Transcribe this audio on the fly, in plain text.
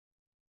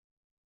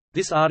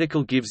This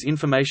article gives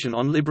information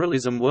on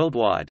liberalism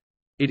worldwide.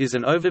 It is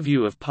an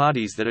overview of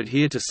parties that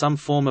adhere to some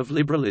form of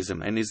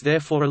liberalism and is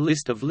therefore a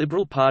list of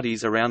liberal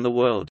parties around the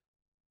world.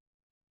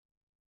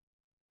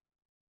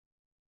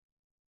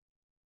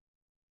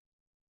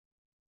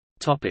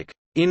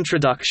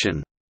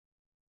 Introduction.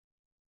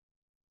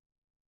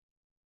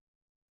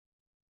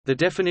 The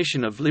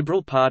definition of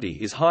liberal party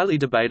is highly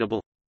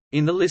debatable.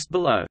 In the list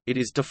below, it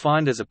is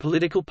defined as a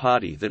political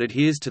party that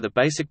adheres to the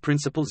basic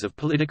principles of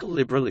political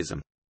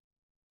liberalism.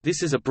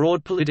 This is a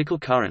broad political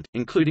current,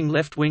 including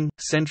left-wing,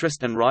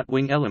 centrist and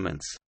right-wing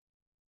elements.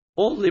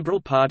 All liberal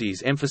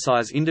parties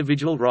emphasize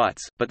individual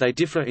rights, but they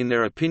differ in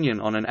their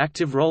opinion on an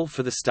active role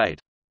for the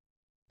state.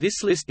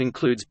 This list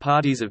includes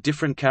parties of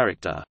different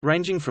character,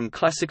 ranging from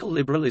classical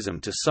liberalism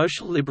to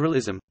social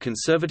liberalism,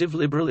 conservative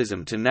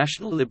liberalism to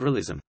national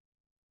liberalism.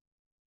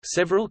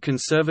 Several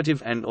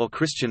conservative and/or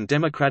Christian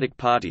democratic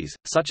parties,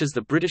 such as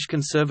the British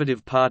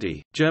Conservative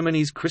Party,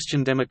 Germany's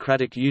Christian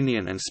Democratic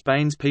Union and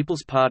Spain's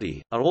People's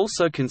Party, are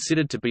also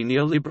considered to be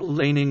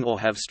neoliberal-leaning or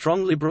have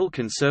strong liberal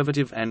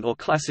conservative and/or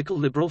classical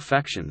liberal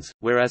factions,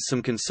 whereas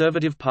some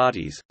conservative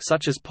parties,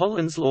 such as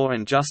Poland's Law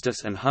and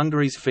Justice and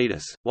Hungary's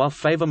Fidesz, while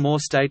favour more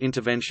state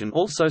intervention,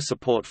 also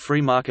support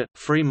free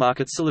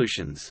market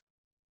solutions.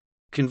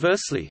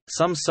 Conversely,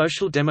 some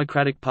social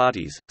democratic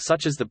parties,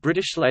 such as the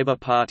British Labour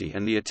Party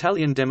and the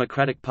Italian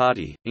Democratic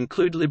Party,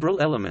 include liberal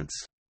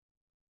elements.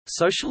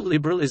 Social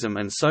liberalism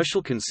and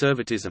social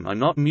conservatism are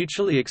not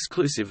mutually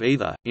exclusive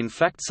either. In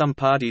fact, some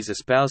parties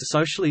espouse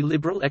socially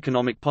liberal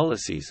economic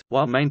policies,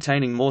 while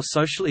maintaining more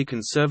socially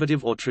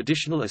conservative or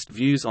traditionalist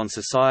views on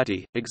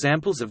society.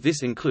 Examples of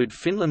this include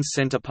Finland's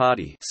Centre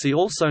Party, see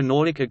also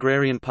Nordic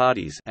Agrarian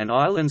Parties, and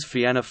Ireland's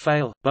Fianna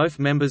Fáil, both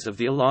members of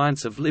the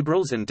Alliance of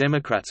Liberals and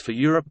Democrats for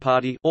Europe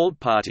Party (ALDE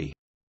Party).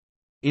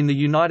 In the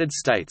United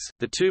States,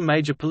 the two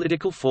major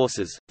political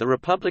forces, the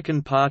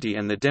Republican Party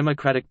and the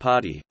Democratic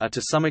Party, are to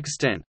some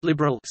extent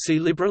liberal. See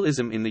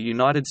liberalism in the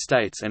United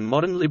States and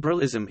modern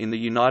liberalism in the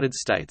United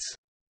States.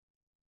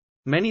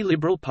 Many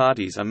liberal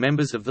parties are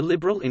members of the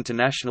Liberal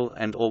International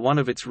and/or one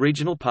of its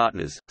regional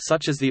partners,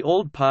 such as the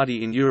ALDE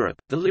Party in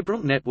Europe, the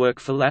Liberal Network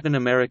for Latin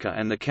America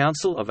and the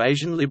Council of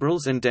Asian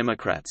Liberals and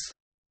Democrats.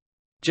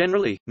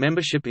 Generally,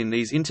 membership in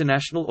these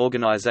international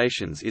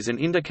organizations is an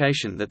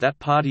indication that that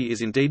party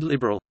is indeed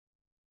liberal.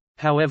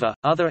 However,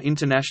 other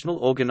international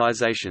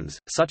organizations,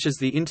 such as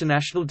the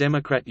International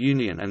Democrat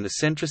Union and the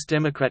Centrist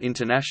Democrat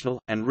International,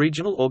 and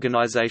regional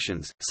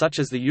organizations, such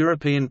as the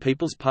European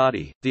People's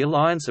Party, the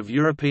Alliance of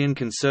European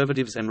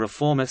Conservatives and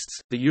Reformists,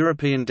 the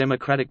European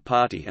Democratic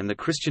Party and the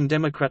Christian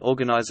Democrat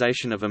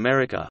Organization of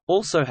America,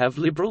 also have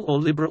liberal or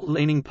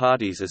liberal-leaning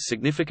parties as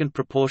significant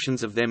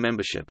proportions of their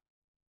membership.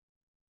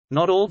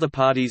 Not all the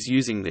parties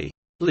using the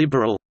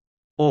 «liberal»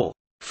 or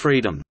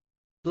 «freedom»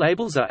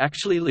 labels are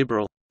actually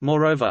liberal.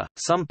 Moreover,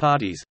 some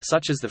parties,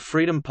 such as the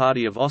Freedom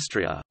Party of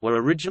Austria,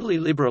 were originally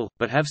liberal,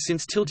 but have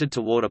since tilted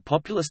toward a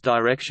populist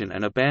direction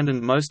and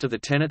abandoned most of the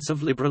tenets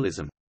of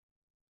liberalism.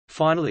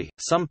 Finally,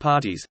 some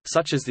parties,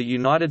 such as the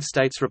United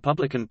States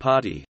Republican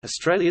Party,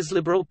 Australia's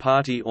Liberal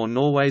Party or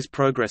Norway's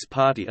Progress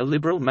Party, are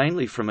liberal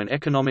mainly from an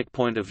economic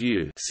point of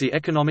view. See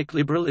economic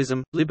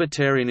liberalism,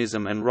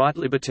 libertarianism and right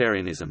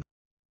libertarianism.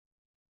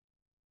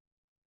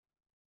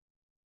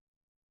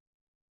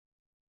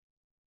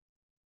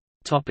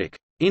 Topic: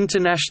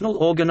 International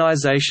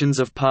organizations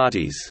of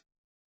parties.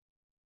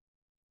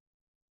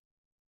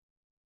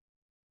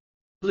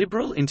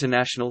 Liberal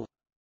International,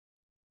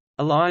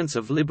 Alliance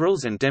of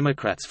Liberals and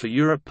Democrats for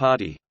Europe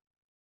Party,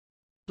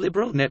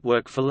 Liberal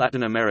Network for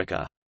Latin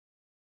America,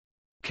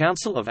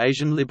 Council of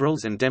Asian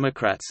Liberals and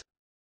Democrats,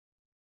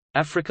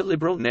 Africa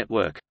Liberal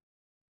Network,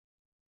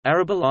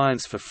 Arab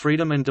Alliance for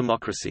Freedom and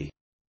Democracy.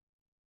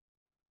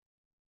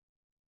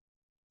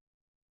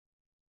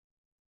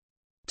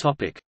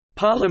 Topic: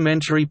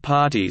 Parliamentary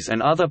parties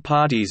and other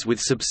parties with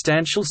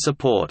substantial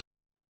support.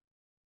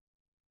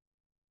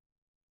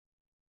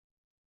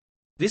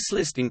 This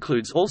list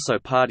includes also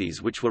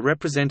parties which were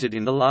represented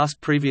in the last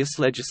previous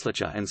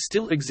legislature and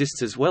still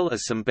exists, as well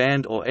as some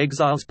banned or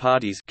exiles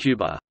parties.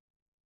 Cuba.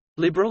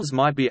 Liberals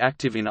might be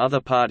active in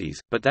other parties,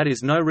 but that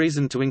is no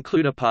reason to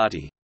include a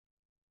party.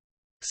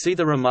 See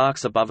the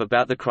remarks above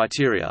about the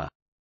criteria.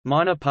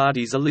 Minor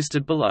parties are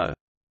listed below.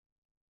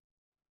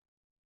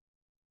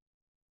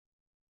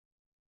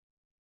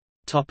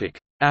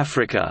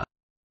 Africa.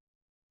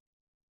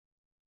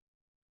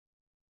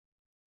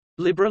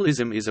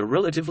 Liberalism is a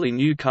relatively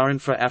new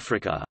current for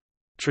Africa.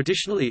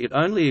 Traditionally it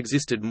only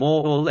existed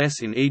more or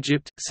less in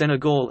Egypt,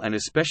 Senegal and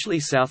especially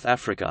South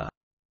Africa.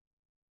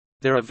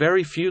 There are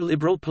very few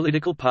liberal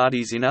political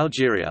parties in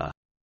Algeria.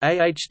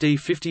 AHD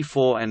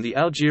 54 and the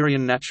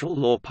Algerian Natural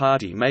Law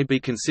Party may be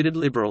considered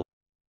liberal.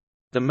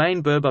 The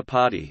main Berber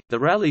party, the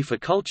Rally for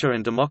Culture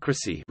and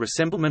Democracy,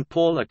 Rassemblement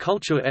pour la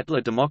culture et la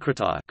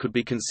démocratie, could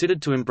be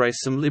considered to embrace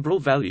some liberal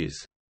values.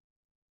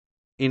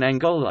 In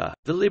Angola,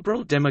 the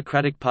Liberal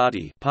Democratic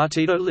Party,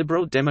 Partido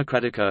Liberal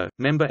Democrático,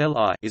 member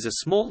LI, is a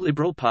small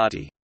liberal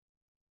party.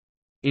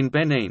 In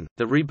Benin,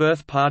 the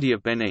Rebirth Party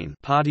of Benin,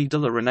 Parti de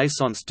la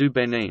Renaissance du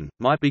Benin,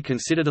 might be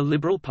considered a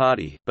liberal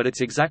party, but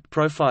its exact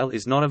profile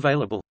is not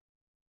available.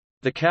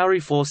 The Kauri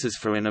Forces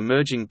for an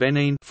Emerging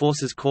Benin,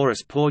 Forces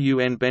Chorus pour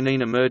un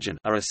Benin Emergent,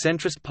 are a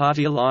centrist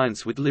party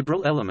alliance with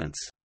liberal elements.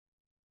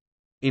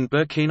 In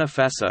Burkina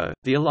Faso,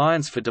 the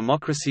Alliance for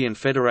Democracy and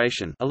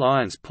Federation,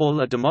 Alliance pour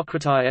la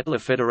démocratie et la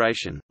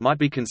fédération, might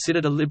be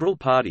considered a liberal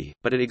party,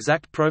 but its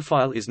exact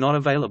profile is not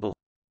available.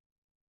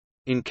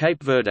 In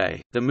Cape Verde,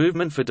 the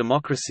Movement for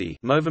Democracy,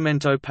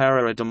 Movimento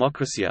para a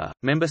Democracia,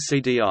 member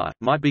CDI,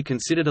 might be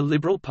considered a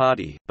liberal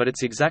party, but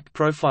its exact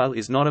profile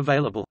is not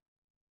available.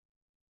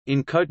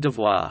 In Côte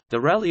d'Ivoire,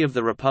 the Rally of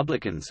the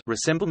Republicans,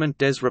 Rassemblement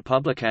des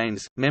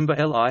Républicains, member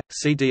LI,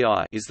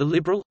 CDI, is the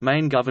liberal,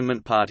 main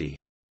government party.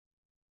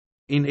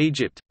 In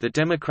Egypt, the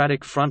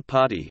Democratic Front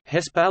Party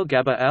Hespal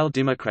Gaba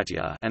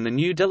al-Demokratia and the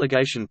New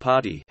Delegation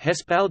Party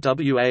Hespal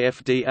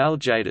Wafd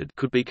al-Jadid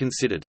could be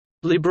considered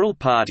liberal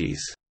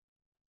parties.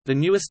 The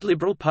newest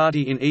liberal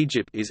party in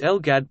Egypt is El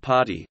Gad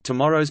Party,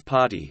 Tomorrow's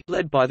Party,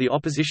 led by the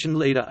opposition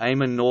leader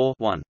Ayman Noor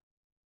I.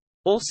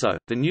 Also,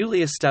 the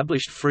newly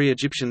established Free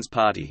Egyptians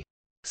Party.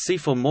 See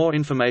for more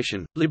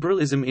information,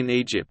 Liberalism in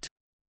Egypt.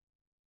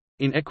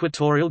 In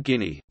Equatorial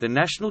Guinea, the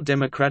National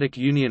Democratic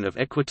Union of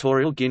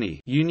Equatorial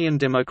Guinea Union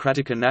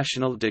Démocratique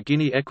Nationale de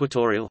Guinée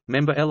Équatoriale,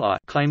 member LI,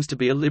 claims to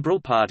be a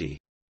liberal party.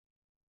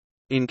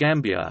 In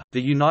Gambia,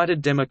 the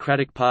United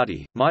Democratic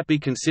Party might be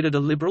considered a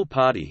liberal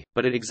party,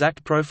 but its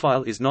exact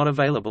profile is not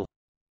available.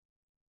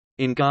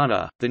 In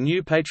Ghana, the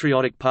New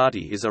Patriotic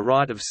Party is a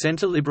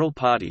right-of-centre liberal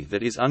party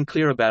that is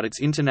unclear about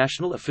its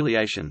international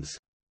affiliations.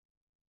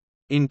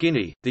 In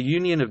Guinea, the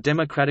Union of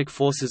Democratic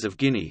Forces of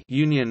Guinea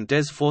Union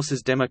des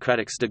Forces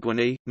Démocratiques de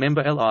Guinée,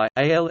 member LI,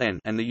 ALN,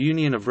 and the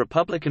Union of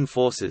Republican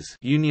Forces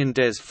Union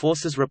des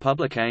Forces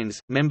Républicaines,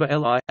 member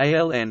LI,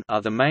 ALN,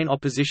 are the main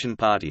opposition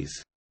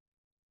parties.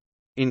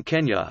 In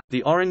Kenya,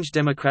 the Orange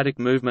Democratic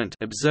Movement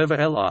Observer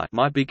LI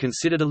might be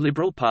considered a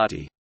liberal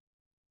party.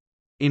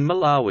 In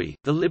Malawi,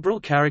 the liberal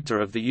character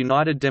of the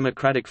United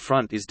Democratic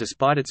Front is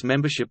despite its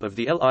membership of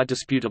the LI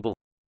disputable.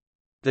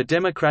 The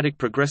Democratic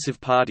Progressive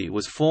Party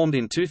was formed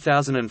in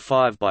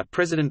 2005 by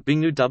President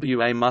Bingu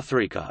Wa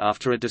Mutharika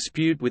after a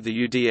dispute with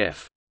the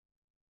UDF.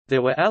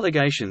 There were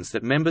allegations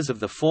that members of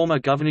the former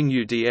governing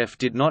UDF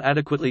did not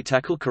adequately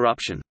tackle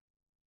corruption.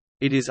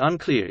 It is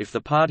unclear if the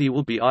party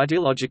will be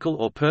ideological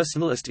or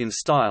personalist in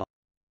style.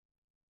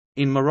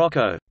 In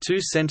Morocco,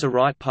 two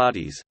centre-right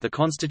parties, the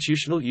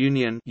Constitutional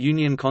Union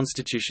Union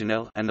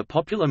Constitutionnelle and the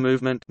Popular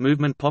Movement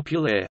Mouvement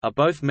Populaire, are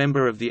both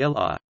member of the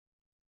LI.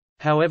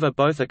 However,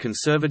 both are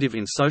conservative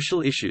in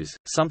social issues,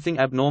 something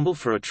abnormal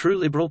for a true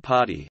liberal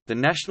party. The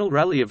National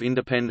Rally of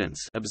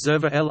Independence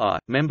Observer LI,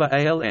 member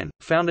ALN,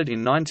 founded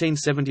in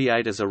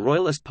 1978 as a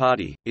royalist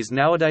party, is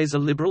nowadays a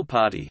liberal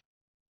party.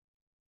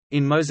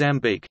 In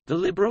Mozambique, the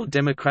Liberal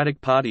Democratic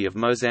Party of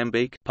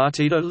Mozambique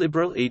Partido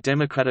Liberal e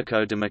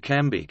Democrático de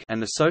Moçambique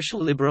and the Social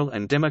Liberal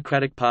and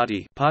Democratic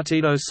Party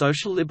Partido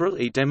Social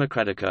Liberal e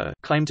Democrático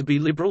claim to be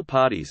liberal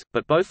parties,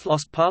 but both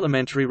lost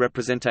parliamentary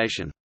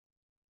representation.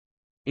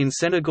 In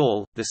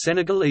Senegal, the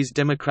Senegalese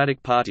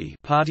Democratic Party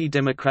Parti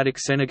Démocratique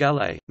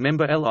Sénégalais,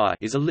 member LI,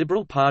 is a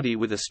liberal party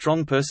with a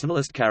strong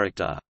personalist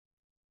character.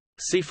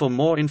 See for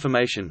more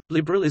information,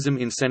 Liberalism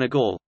in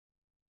Senegal.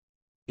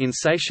 In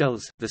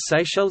Seychelles, the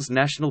Seychelles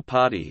National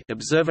Party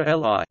Observer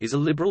LI is a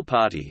liberal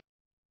party.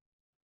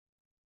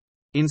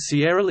 In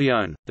Sierra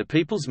Leone, the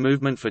People's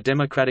Movement for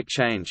Democratic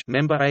Change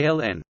member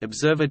ALN,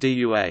 Observer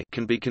DUA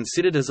can be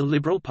considered as a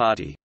liberal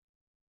party.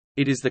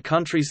 It is the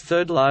country's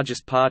third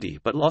largest party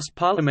but lost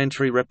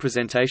parliamentary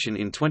representation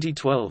in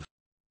 2012.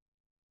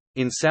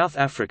 In South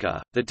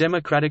Africa, the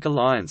Democratic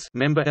Alliance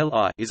member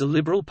LI is a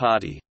liberal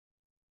party.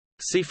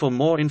 See for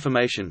more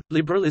information,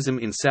 Liberalism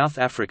in South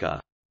Africa.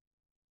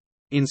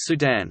 In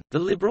Sudan, the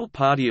Liberal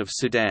Party of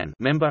Sudan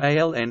member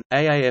ALN,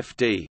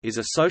 AAFD is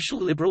a social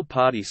liberal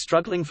party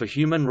struggling for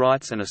human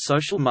rights and a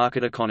social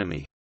market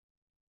economy.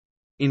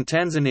 In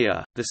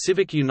Tanzania, the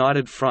Civic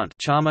United Front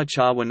Chama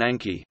cha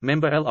Wananchi,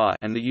 member LI,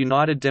 and the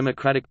United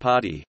Democratic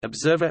Party,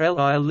 Observer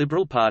LI are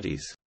liberal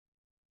parties.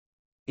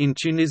 In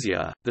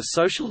Tunisia, the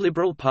Social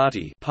Liberal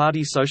Party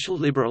Parti Social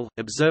Liberal,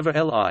 Observer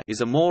LI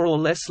is a more or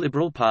less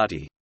liberal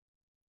party.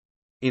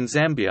 In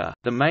Zambia,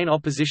 the main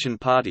opposition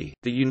party,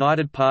 the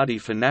United Party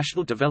for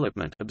National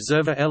Development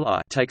Observer LI,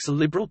 takes a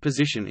liberal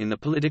position in the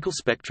political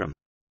spectrum.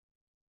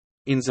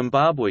 In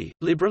Zimbabwe,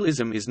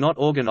 liberalism is not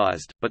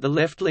organized, but the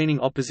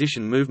left-leaning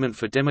opposition movement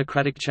for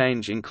democratic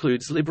change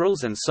includes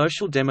liberals and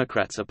social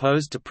democrats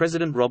opposed to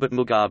President Robert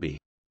Mugabe.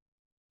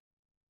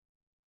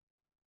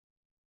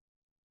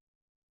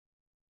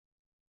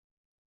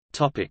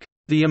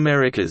 The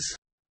Americas.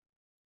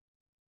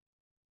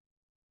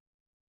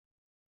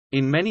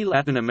 In many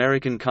Latin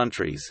American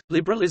countries,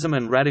 liberalism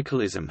and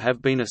radicalism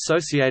have been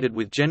associated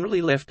with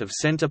generally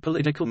left-of-center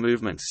political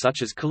movements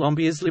such as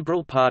Colombia's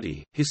Liberal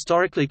Party,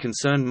 historically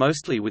concerned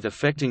mostly with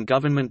effecting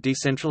government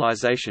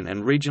decentralization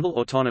and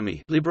regional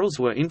autonomy. Liberals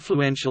were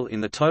influential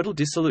in the total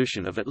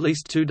dissolution of at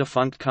least two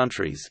defunct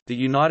countries, the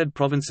United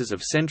Provinces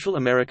of Central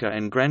America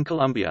and Gran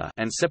Colombia,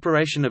 and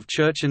separation of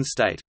church and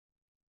state.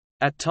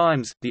 At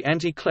times, the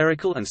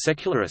anti-clerical and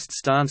secularist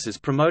stances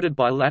promoted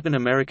by Latin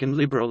American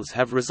liberals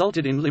have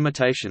resulted in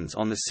limitations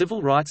on the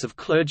civil rights of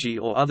clergy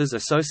or others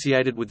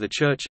associated with the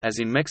Church, as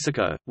in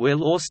Mexico, where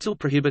law still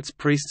prohibits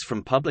priests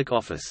from public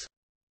office.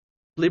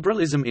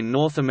 Liberalism in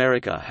North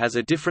America has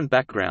a different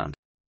background.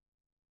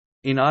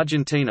 In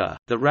Argentina,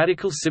 the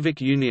Radical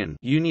Civic Union,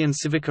 Union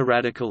Cívica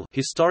Radical,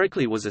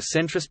 historically was a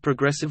centrist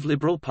progressive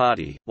liberal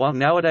party, while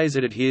nowadays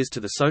it adheres to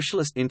the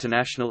Socialist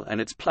International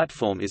and its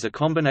platform is a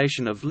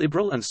combination of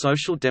liberal and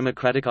social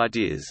democratic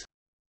ideas.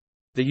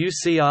 The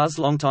UCR's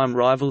longtime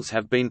rivals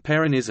have been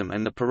Peronism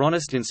and the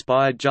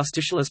Peronist-inspired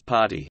Justicialist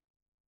Party.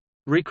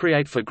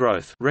 Recreate for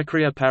Growth,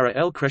 Recrea para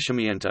el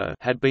Crecimiento,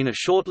 had been a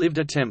short-lived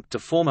attempt to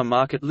form a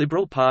market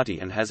liberal party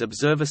and has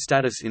observer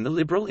status in the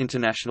Liberal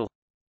International.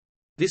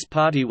 This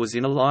party was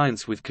in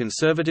alliance with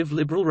conservative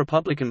Liberal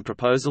Republican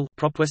proposal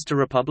Propuesta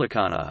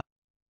Republicana.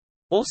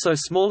 Also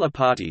smaller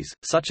parties,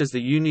 such as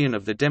the Union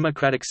of the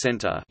Democratic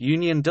Center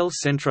Unión del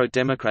Centro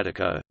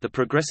Democrático, the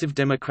Progressive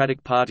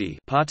Democratic Party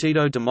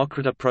Partido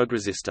Demócrata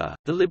Progresista,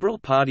 the Liberal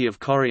Party of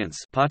Corrientes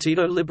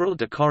Partido Liberal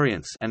de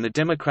Corrientes, and the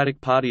Democratic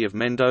Party of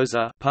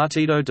Mendoza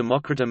Partido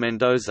Demócrata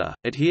Mendoza,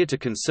 adhere to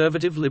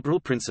conservative liberal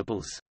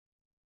principles.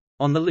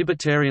 On the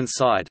libertarian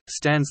side,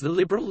 stands the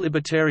Liberal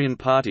Libertarian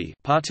Party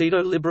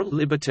Partido Liberal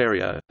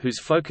Libertario, whose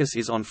focus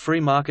is on free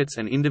markets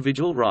and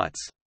individual rights.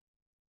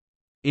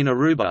 In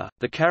Aruba,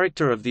 the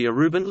character of the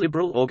Aruban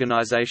liberal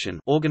organization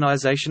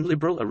Organización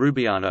Liberal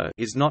Arubiano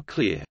is not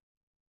clear.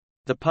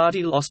 The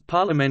party lost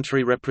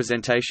parliamentary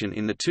representation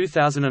in the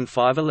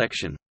 2005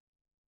 election.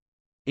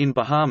 In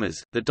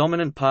Bahamas, the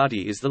dominant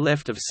party is the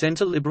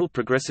left-of-center Liberal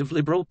Progressive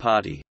Liberal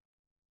Party.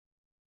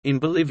 In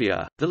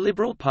Bolivia, the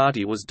Liberal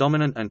Party was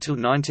dominant until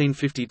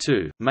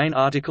 1952. Main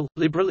article: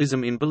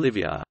 Liberalism in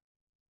Bolivia.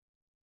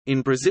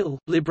 In Brazil,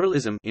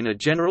 liberalism in a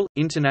general,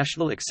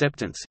 international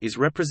acceptance is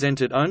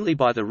represented only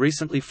by the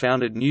recently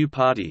founded new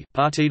party,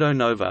 Partido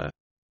Novo.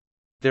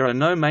 There are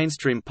no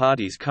mainstream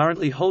parties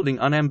currently holding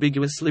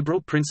unambiguous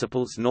liberal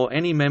principles nor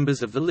any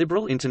members of the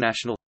Liberal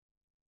International.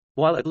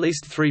 While at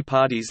least three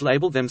parties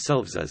label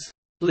themselves as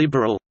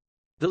liberal,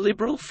 the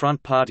Liberal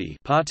Front Party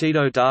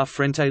Partido da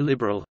Frente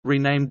Liberal,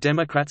 renamed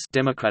Democrats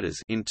Democratas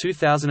in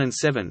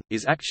 2007,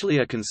 is actually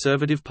a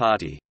conservative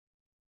party.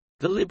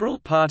 The Liberal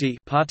Party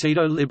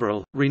Partido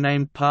Liberal,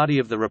 renamed Party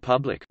of the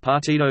Republic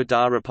Partido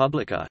da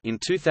República in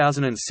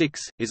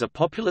 2006, is a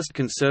populist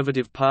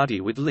conservative party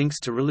with links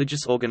to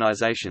religious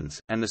organizations,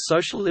 and the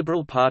Social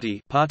Liberal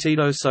Party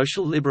Partido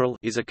Social Liberal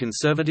is a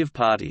conservative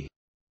party.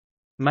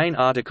 Main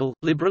article: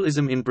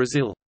 Liberalism in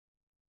Brazil.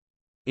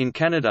 In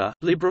Canada,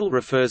 liberal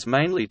refers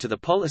mainly to the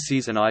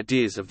policies and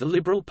ideas of the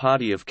Liberal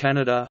Party of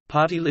Canada,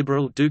 Parti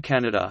Liberal du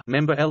Canada,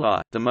 member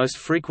LI, the most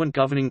frequent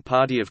governing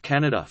party of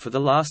Canada for the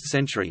last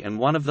century and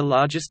one of the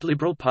largest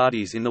liberal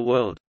parties in the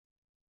world.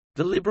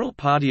 The Liberal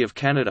Party of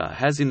Canada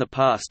has in the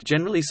past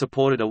generally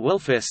supported a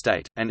welfare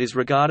state, and is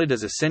regarded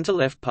as a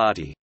centre-left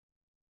party.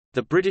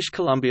 The British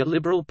Columbia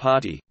Liberal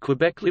Party,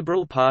 Quebec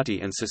Liberal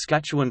Party and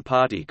Saskatchewan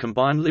Party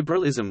combine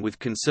liberalism with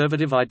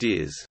conservative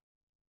ideas.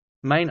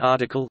 Main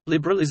article: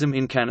 Liberalism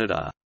in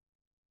Canada.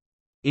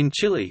 In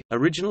Chile,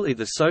 originally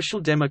the Social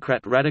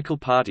Democrat Radical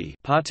Party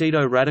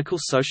Partido Radical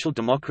Social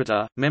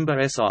Demócrata,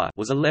 member SI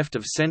was a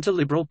left-of-center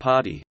liberal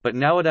party, but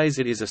nowadays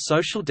it is a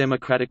social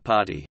democratic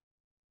party.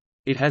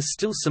 It has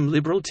still some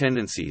liberal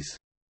tendencies.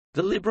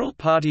 The Liberal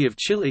Party of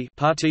Chile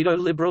Partido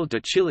Liberal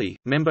de Chile,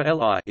 member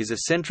LI is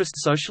a centrist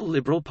social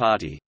liberal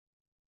party.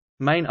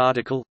 Main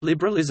article: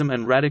 Liberalism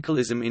and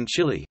radicalism in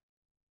Chile.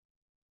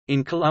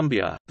 In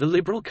Colombia, the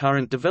liberal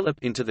current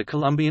developed into the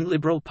Colombian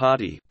Liberal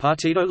Party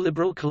Partido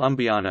Liberal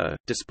Colombiano,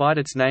 despite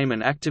its name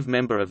an active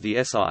member of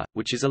the SI,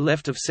 which is a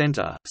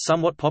left-of-center,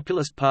 somewhat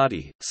populist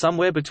party,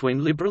 somewhere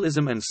between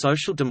liberalism and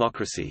social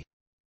democracy.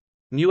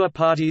 Newer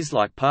parties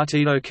like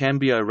Partido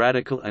Cambio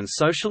Radical and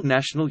Social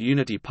National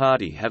Unity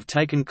Party have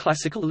taken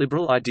classical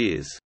liberal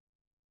ideas.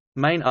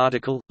 Main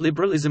article: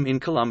 Liberalism in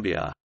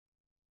Colombia.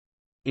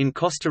 In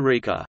Costa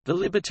Rica, the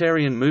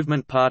Libertarian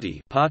Movement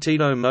Party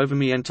Partido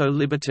Movimiento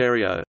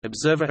Libertario,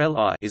 Observer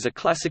LI is a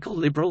classical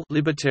liberal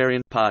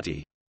libertarian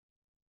party.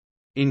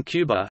 In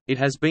Cuba, it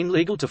has been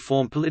legal to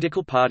form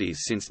political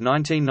parties since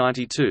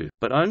 1992,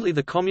 but only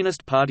the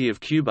Communist Party of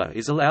Cuba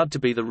is allowed to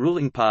be the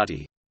ruling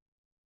party.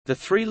 The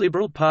three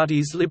liberal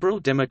parties Liberal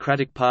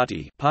Democratic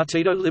Party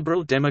Partido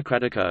Liberal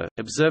Democrático,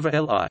 Observer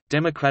LI,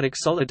 Democratic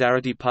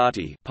Solidarity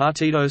Party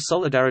Partido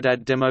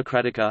Solidaridad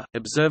Democrática,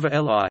 Observer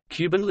LI,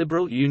 Cuban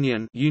Liberal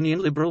Union Unión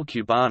Liberal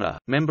Cubana,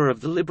 member of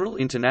the Liberal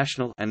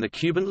International and the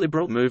Cuban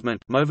Liberal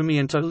Movement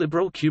Movimiento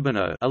Liberal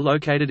Cubano are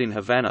located in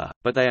Havana,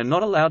 but they are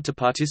not allowed to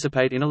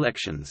participate in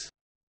elections.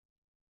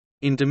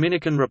 In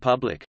Dominican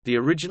Republic, the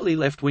originally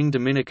left-wing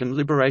Dominican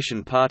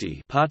Liberation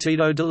Party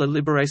Partido de la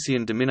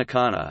Liberación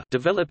Dominicana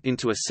developed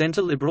into a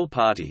center-liberal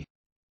party.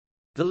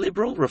 The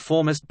Liberal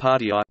Reformist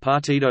Party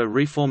Partido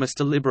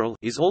Reformista Liberal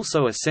is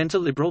also a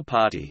center-liberal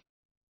party.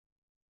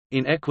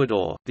 In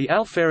Ecuador, the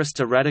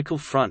Alferista Radical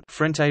Front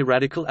Frente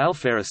Radical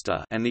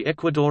Alferista and the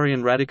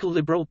Ecuadorian Radical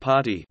Liberal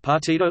Party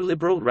Partido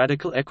Liberal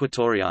Radical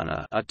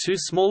Ecuatoriana are two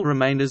small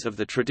remainders of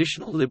the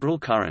traditional liberal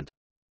current.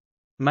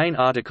 Main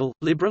article,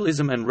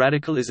 Liberalism and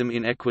Radicalism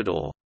in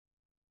Ecuador.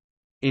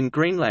 In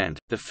Greenland,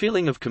 the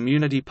feeling of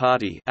community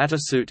party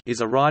is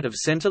a right of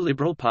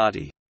center-liberal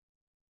party.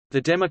 The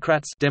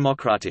Democrats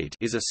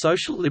is a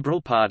social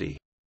liberal party.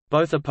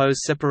 Both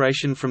oppose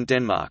separation from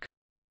Denmark.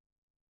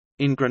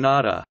 In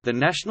Grenada, the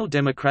National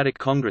Democratic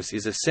Congress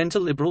is a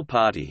center-liberal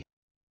party.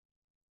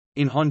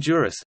 In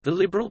Honduras, the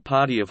Liberal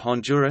Party of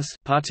Honduras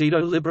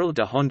Partido Liberal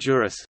de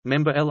Honduras,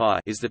 member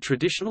LI is the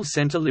traditional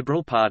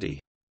center-liberal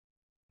party.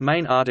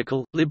 Main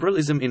article,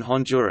 Liberalism in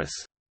Honduras.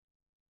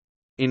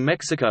 In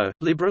Mexico,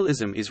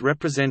 liberalism is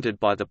represented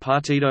by the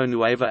Partido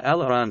Nueva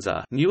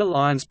Alianza New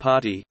Alliance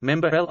Party,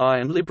 member LI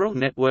and Liberal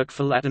Network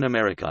for Latin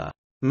America.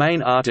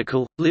 Main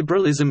article,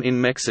 Liberalism in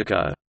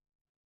Mexico.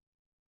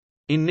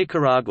 In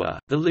Nicaragua,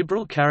 the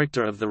liberal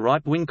character of the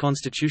right-wing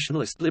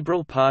constitutionalist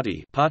Liberal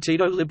Party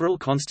Partido Liberal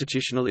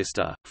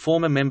Constitucionalista,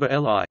 former member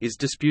LI is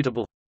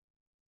disputable.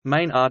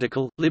 Main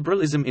article,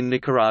 Liberalism in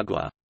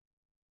Nicaragua.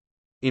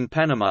 In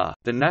Panama,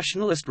 the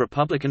nationalist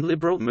Republican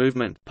liberal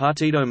movement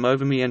Partido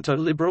Movimiento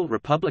Liberal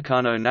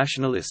Republicano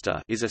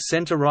Nacionalista is a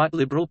center-right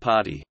liberal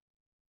party.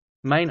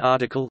 Main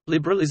article,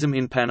 Liberalism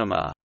in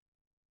Panama.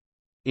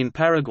 In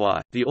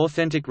Paraguay, the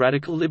authentic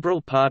radical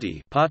liberal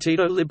party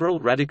Partido Liberal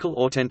Radical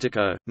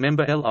Auténtico,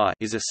 member LI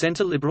is a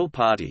center-liberal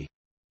party.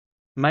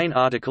 Main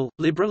article,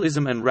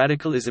 Liberalism and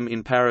Radicalism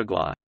in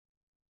Paraguay.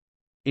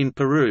 In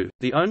Peru,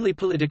 the only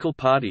political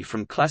party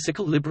from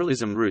classical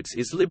liberalism roots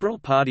is Liberal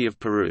Party of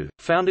Peru,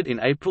 founded in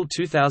April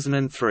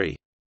 2003.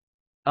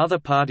 Other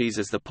parties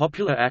as the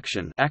Popular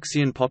Action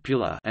Acción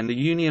Popular and the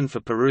Union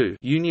for Peru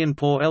Unión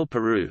por el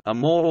Perú are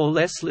more or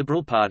less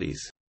liberal parties.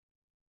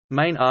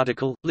 Main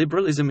article,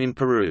 Liberalism in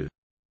Peru.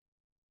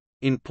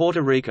 In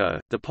Puerto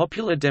Rico, the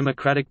Popular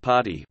Democratic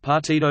Party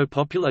Partido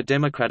Popular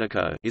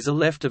Democrático is a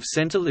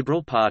left-of-center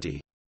liberal party.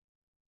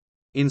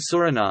 In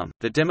Suriname,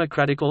 the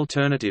Democratic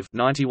Alternative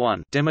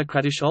 91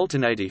 Democratische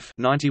Alternative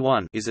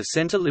 91 is a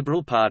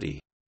center-liberal party.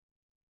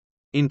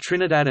 In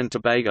Trinidad and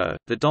Tobago,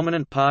 the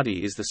dominant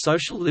party is the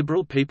Social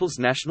Liberal People's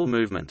National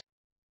Movement.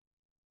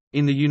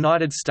 In the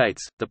United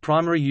States, the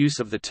primary use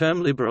of the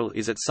term liberal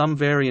is at some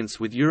variance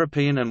with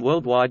European and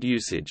worldwide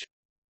usage.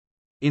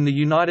 In the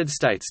United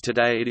States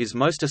today it is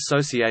most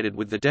associated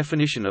with the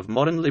definition of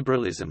modern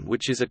liberalism,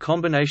 which is a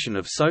combination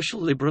of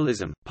social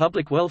liberalism,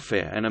 public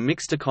welfare and a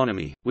mixed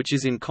economy, which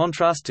is in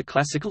contrast to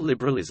classical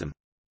liberalism.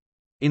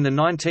 In the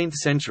 19th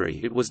century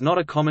it was not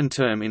a common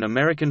term in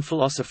American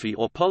philosophy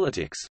or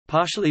politics,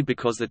 partially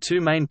because the two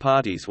main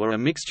parties were a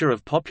mixture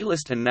of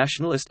populist and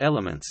nationalist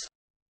elements.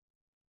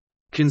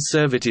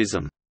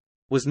 Conservatism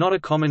was not a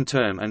common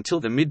term until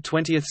the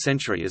mid-20th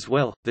century as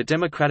well. The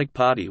Democratic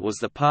Party was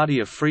the party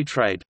of free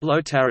trade,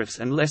 low tariffs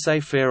and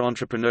laissez-faire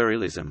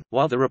entrepreneurialism,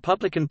 while the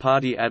Republican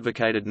Party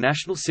advocated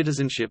national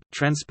citizenship,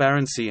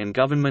 transparency and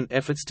government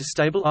efforts to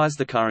stabilize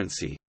the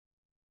currency.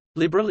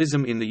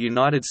 Liberalism in the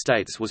United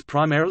States was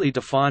primarily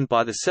defined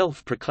by the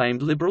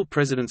self-proclaimed liberal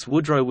presidents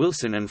Woodrow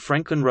Wilson and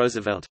Franklin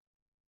Roosevelt.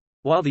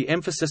 While the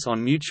emphasis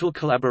on mutual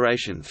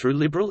collaboration through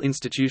liberal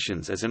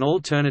institutions as an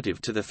alternative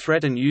to the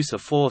threat and use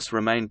of force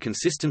remained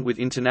consistent with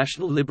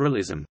international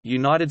liberalism,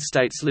 United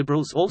States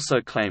liberals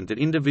also claimed that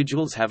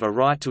individuals have a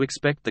right to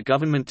expect the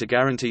government to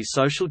guarantee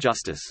social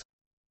justice.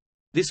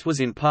 This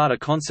was in part a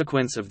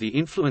consequence of the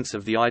influence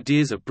of the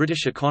ideas of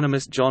British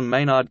economist John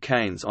Maynard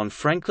Keynes on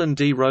Franklin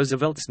D.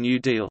 Roosevelt's New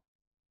Deal.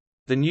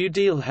 The New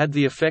Deal had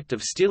the effect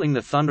of stealing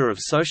the thunder of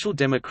social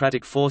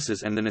democratic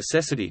forces, and the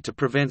necessity to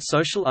prevent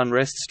social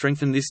unrest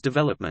strengthened this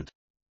development.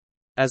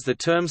 As the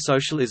term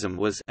socialism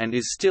was and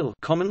is still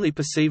commonly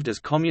perceived as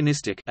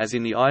communistic as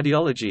in the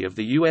ideology of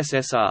the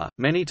USSR,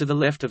 many to the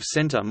left of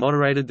center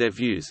moderated their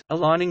views,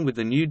 aligning with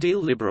the New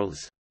Deal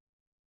liberals.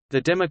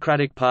 The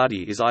Democratic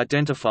Party is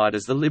identified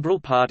as the Liberal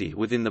Party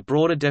within the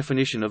broader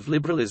definition of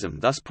liberalism,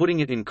 thus putting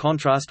it in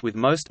contrast with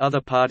most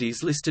other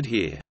parties listed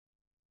here.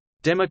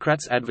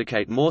 Democrats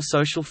advocate more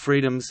social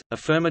freedoms,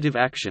 affirmative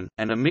action,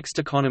 and a mixed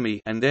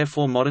economy, and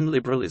therefore modern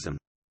liberalism.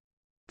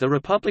 The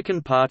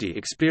Republican Party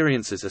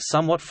experiences a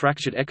somewhat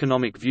fractured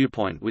economic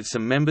viewpoint, with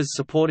some members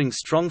supporting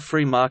strong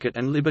free market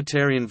and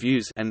libertarian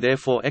views and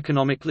therefore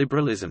economic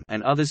liberalism,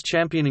 and others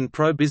championing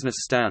pro-business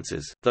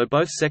stances, though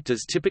both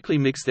sectors typically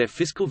mix their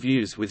fiscal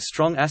views with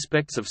strong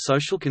aspects of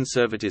social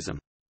conservatism.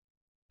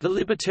 The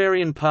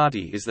Libertarian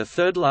Party is the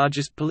third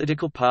largest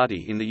political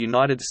party in the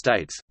United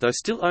States, though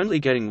still only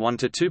getting 1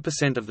 to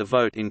 2% of the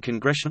vote in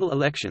congressional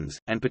elections,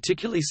 and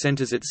particularly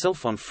centers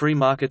itself on free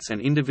markets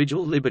and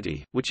individual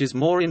liberty, which is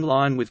more in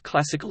line with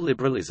classical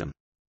liberalism.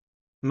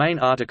 Main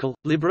article,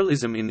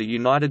 Liberalism in the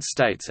United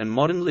States and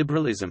Modern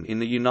Liberalism in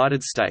the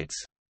United States.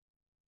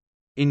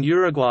 In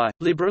Uruguay,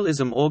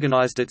 liberalism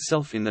organized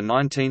itself in the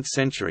 19th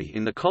century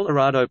in the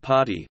Colorado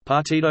Party,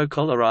 Partido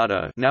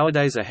Colorado,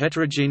 nowadays a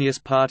heterogeneous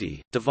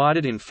party,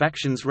 divided in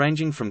factions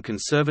ranging from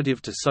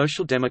conservative to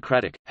social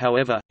democratic,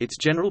 however, its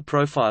general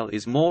profile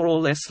is more or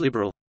less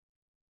liberal.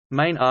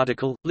 Main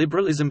article,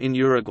 Liberalism in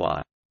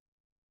Uruguay.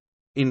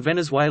 In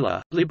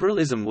Venezuela,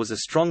 liberalism was a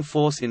strong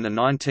force in the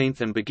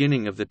 19th and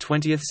beginning of the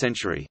 20th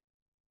century.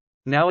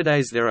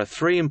 Nowadays there are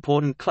three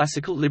important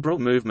classical liberal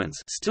movements,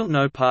 still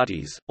no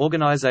parties: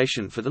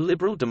 Organization for the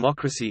Liberal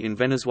Democracy in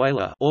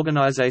Venezuela,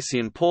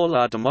 Organización por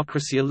la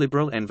Democracia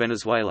Liberal en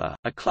Venezuela,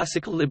 a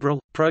classical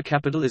liberal,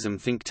 pro-capitalism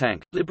think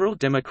tank, Liberal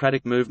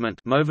Democratic Movement,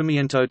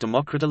 Movimiento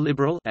Demócrata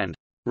Liberal, and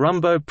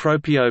Rumbo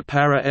Propio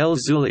para el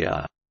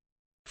Zulia,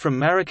 from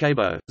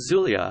Maracaibo,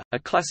 Zulia, a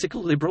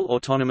classical liberal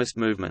autonomous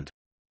movement.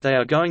 They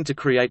are going to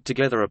create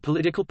together a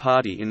political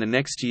party in the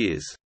next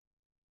years.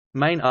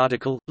 Main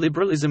article,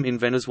 Liberalism in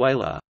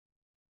Venezuela.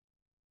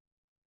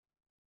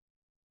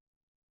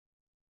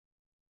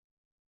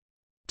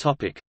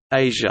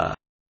 Asia.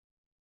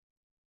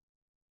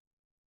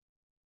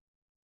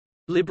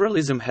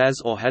 Liberalism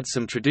has or had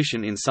some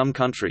tradition in some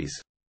countries.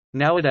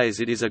 Nowadays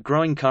it is a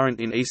growing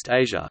current in East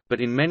Asia, but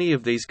in many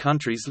of these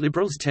countries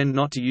liberals tend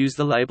not to use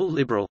the label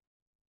liberal.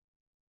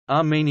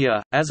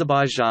 Armenia,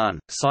 Azerbaijan,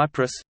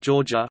 Cyprus,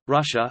 Georgia,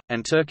 Russia,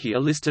 and Turkey are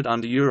listed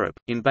under Europe.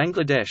 In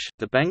Bangladesh,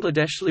 the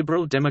Bangladesh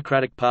Liberal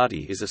Democratic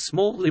Party is a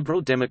small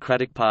liberal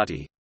democratic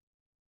party.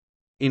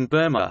 In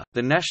Burma,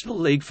 the National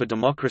League for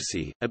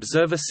Democracy,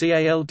 Observer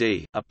CALD,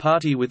 a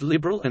party with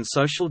liberal and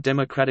social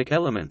democratic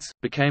elements,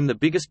 became the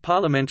biggest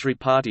parliamentary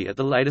party at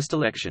the latest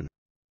election.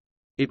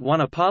 It won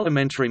a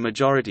parliamentary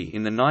majority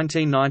in the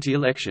 1990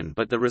 election,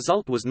 but the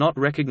result was not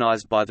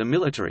recognized by the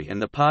military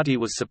and the party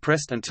was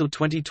suppressed until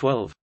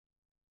 2012.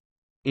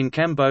 In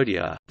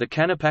Cambodia, the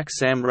Kanapak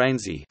Sam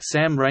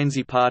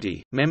Rainsy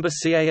Party, member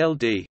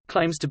CALD,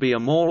 claims to be a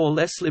more or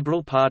less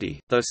liberal party,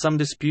 though some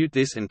dispute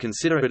this and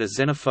consider it a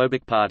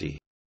xenophobic party.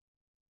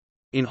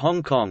 In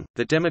Hong Kong,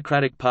 the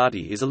Democratic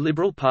Party is a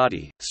liberal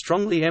party,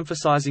 strongly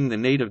emphasizing the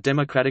need of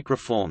democratic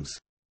reforms.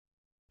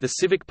 The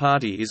Civic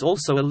Party is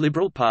also a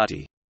liberal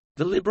party.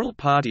 The Liberal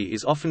Party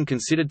is often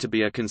considered to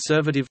be a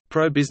conservative,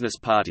 pro-business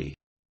party.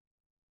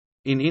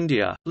 In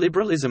India,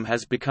 liberalism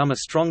has become a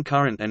strong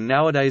current and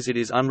nowadays it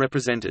is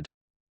unrepresented.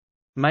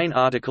 Main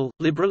article,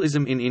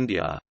 Liberalism in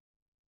India.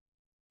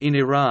 In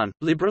Iran,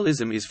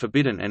 liberalism is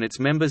forbidden and its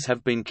members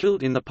have been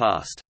killed in the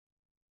past.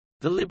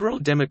 The Liberal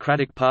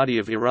Democratic Party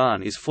of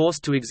Iran is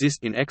forced to exist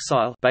in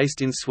exile,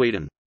 based in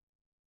Sweden.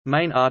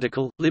 Main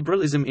article,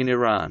 Liberalism in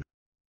Iran.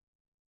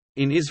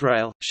 In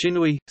Israel,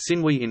 Shinui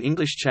in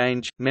English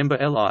Change, member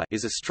LI,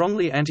 is a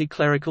strongly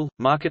anti-clerical,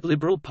 market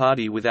liberal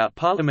party without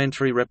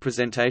parliamentary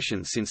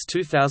representation since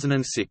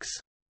 2006.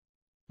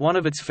 One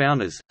of its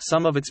founders,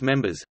 some of its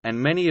members, and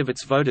many of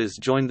its voters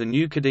joined the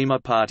new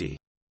Kadima party.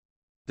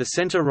 The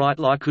center-right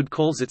Likud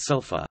calls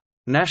itself a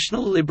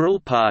national liberal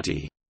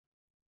party.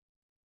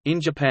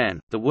 In Japan,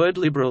 the word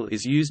liberal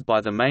is used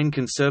by the main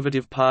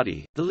conservative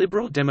party, the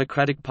Liberal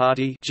Democratic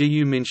Party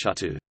 (GU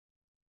Minshutu).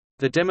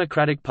 The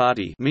Democratic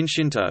Party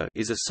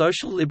is a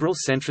social liberal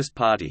centrist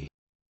party.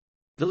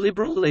 The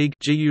Liberal League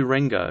 (GU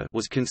Rengo)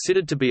 was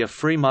considered to be a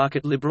free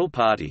market liberal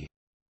party.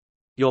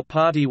 Your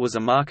party was a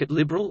market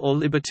liberal or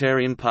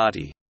libertarian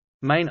party.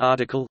 Main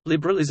article,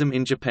 Liberalism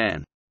in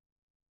Japan.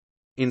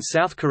 In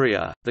South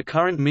Korea, the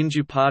current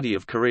Minju Party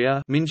of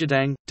Korea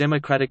Minjudang,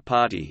 Democratic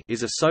Party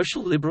is a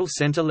social liberal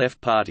center-left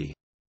party.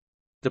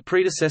 The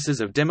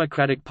predecessors of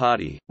Democratic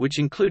Party, which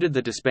included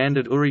the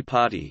disbanded Uri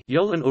Party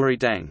Yolan Uri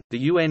Dang,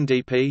 the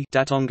UNDP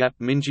Datonggap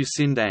Minju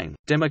Sindang,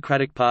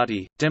 Democratic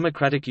Party,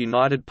 Democratic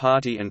United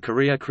Party and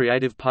Korea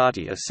Creative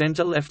Party are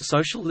center-left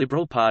social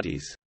liberal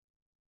parties.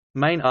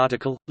 Main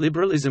article,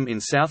 Liberalism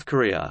in South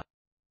Korea.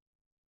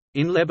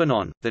 In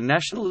Lebanon, the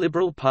National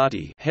Liberal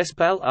Party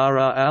Hespal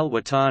Ara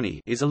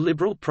al-Watani is a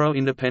liberal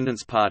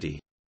pro-independence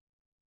party.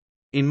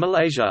 In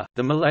Malaysia,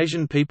 the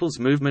Malaysian People's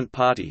Movement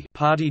Party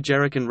Parti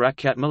Gerakan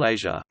Rakyat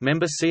Malaysia,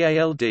 member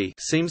CALD,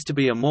 seems to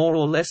be a more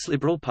or less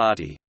liberal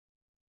party.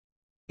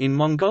 In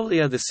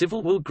Mongolia, the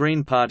Civil War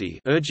Green Party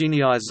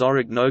Urgenii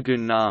Zorug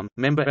Nogun Nam,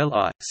 member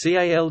LI,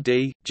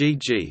 CALD,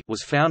 GG,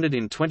 was founded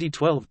in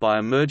 2012 by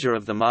a merger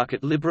of the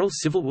market liberal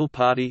Civil War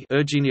Party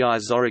Urgenii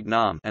Zorug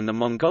Nam and the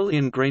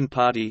Mongolian Green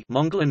Party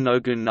Mongolan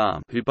Nogun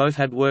Nam, who both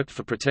had worked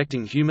for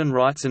protecting human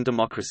rights and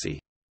democracy.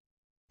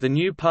 The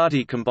new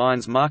party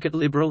combines market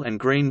liberal and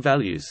green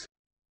values.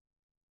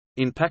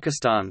 In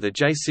Pakistan, the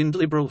Jai Sindh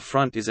Liberal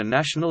Front is a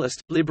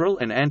nationalist, liberal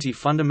and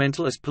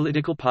anti-fundamentalist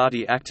political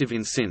party active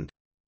in Sindh.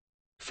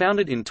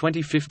 Founded in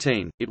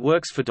 2015, it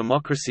works for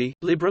democracy,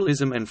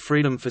 liberalism and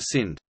freedom for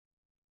Sindh.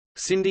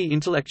 Sindhi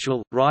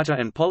intellectual, writer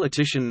and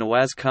politician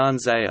Nawaz Khan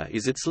Zaya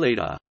is its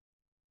leader.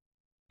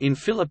 In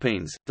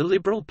Philippines, the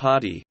Liberal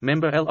Party,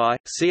 member LI,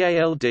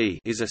 CALD,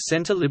 is a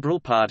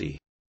center-liberal party.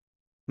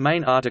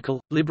 Main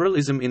article,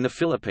 Liberalism in the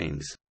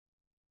Philippines.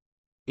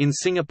 In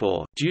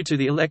Singapore, due to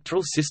the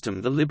electoral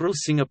system, the Liberal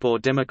Singapore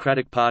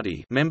Democratic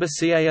Party, member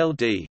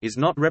CALD, is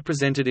not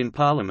represented in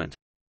parliament.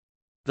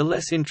 The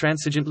less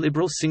intransigent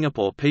Liberal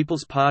Singapore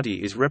People's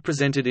Party is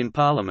represented in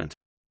Parliament.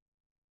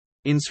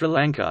 In Sri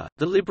Lanka,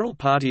 the Liberal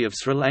Party of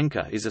Sri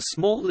Lanka is a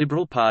small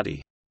Liberal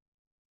party.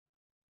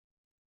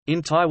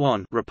 In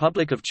Taiwan,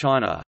 Republic of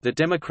China, the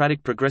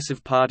Democratic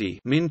Progressive Party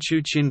Min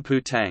Chu Chin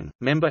Pu Tang,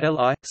 member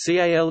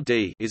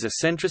LICALD, is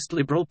a centrist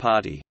Liberal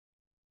party.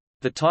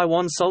 The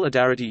Taiwan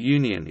Solidarity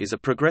Union is a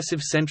progressive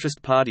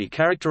centrist party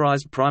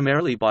characterized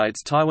primarily by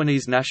its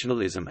Taiwanese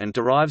nationalism and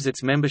derives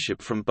its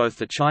membership from both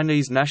the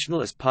Chinese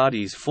Nationalist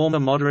Party's former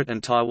moderate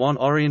and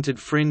Taiwan-oriented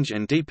Fringe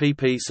and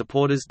DPP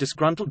supporters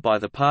disgruntled by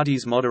the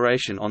party's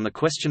moderation on the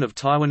question of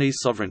Taiwanese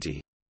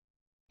sovereignty.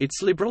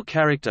 Its liberal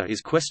character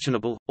is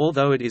questionable,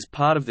 although it is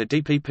part of the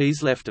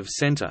DPP's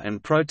left-of-center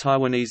and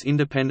pro-Taiwanese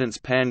independence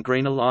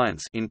Pan-Green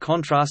Alliance in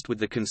contrast with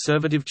the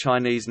conservative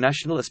Chinese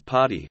Nationalist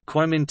Party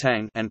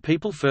Kuomintang and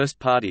People First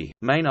Party.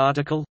 Main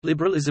article,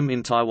 Liberalism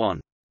in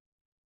Taiwan.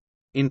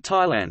 In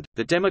Thailand,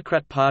 the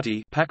Democrat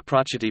Party Pak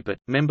Prachatipat,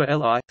 member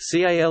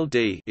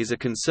LICALD, is a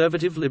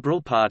conservative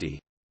liberal party.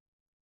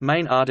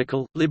 Main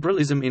article,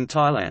 Liberalism in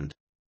Thailand.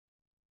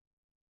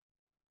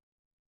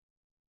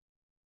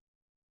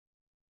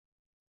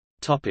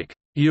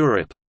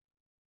 Europe.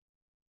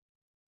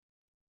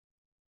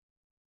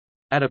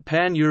 At a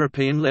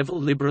pan-European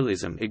level,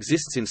 liberalism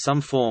exists in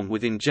some form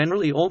within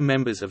generally all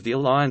members of the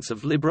Alliance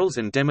of Liberals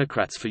and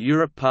Democrats for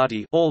Europe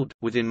Party (ALDE),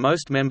 within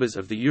most members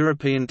of the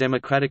European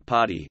Democratic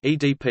Party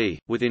 (EDP),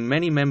 within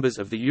many members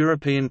of the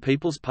European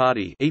People's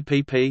Party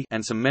 (EPP),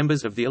 and some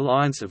members of the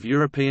Alliance of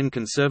European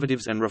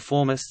Conservatives and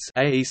Reformists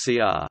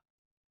 (AECR).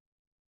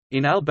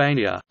 In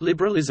Albania,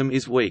 liberalism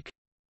is weak.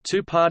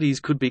 Two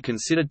parties could be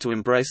considered to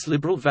embrace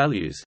liberal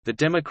values, the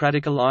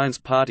Democratic Alliance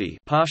Party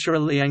Pasha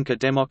Alianca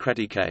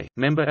Demokratike,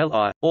 member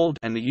LI, ALDE,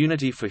 and the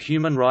Unity for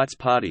Human Rights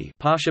Party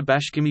Pasha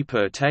Bashkimi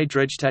per te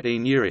Drejtat e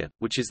Nuriat,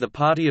 which is the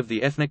party of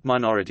the ethnic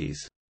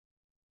minorities.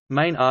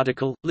 Main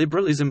article,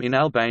 Liberalism in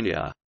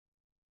Albania.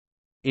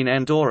 In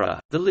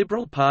Andorra, the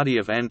Liberal Party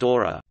of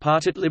Andorra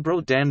Partit Liberal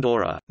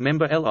d'Andorra,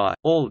 member LI,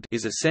 ALDE,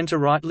 is a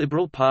centre-right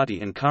liberal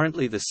party and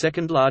currently the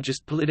second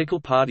largest political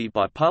party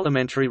by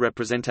parliamentary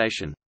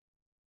representation.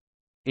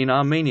 In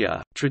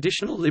Armenia,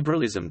 traditional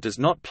liberalism does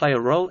not play a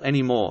role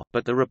anymore,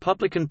 but the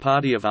Republican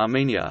Party of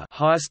Armenia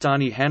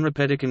joined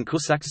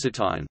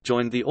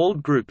the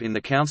ALDE group in the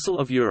Council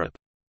of Europe.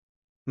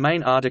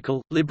 Main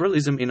article,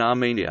 Liberalism in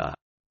Armenia.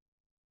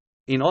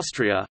 In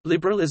Austria,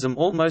 liberalism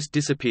almost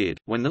disappeared,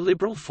 when the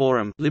Liberal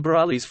Forum,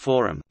 Liberales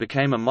Forum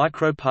became a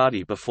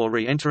micro-party before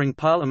re-entering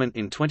parliament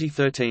in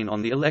 2013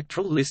 on the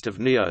electoral list of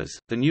NEOS,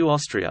 the New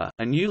Austria,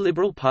 a new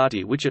liberal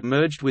party which it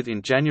merged with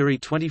in January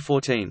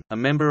 2014, a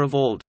member of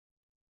ALDE.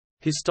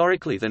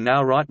 Historically, the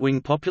now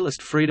right-wing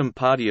populist Freedom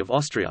Party of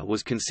Austria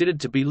was considered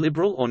to be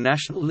liberal or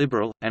national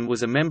liberal, and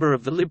was a member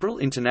of the Liberal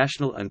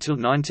International until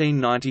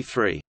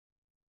 1993.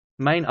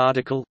 Main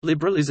article,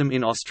 Liberalism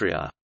in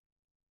Austria.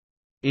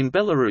 In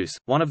Belarus,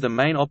 one of the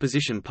main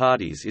opposition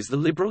parties is the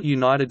Liberal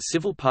United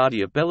Civil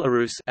Party of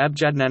Belarus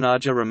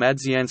Abjadnanaja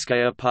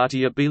Ramadzianskaya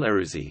Partia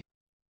Belarusi.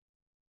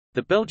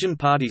 The Belgian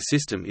party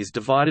system is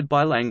divided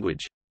by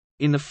language.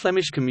 In the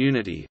Flemish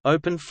community,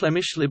 Open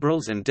Flemish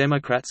Liberals and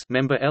Democrats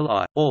member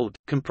LI, ALDE,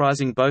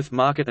 comprising both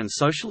market and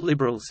social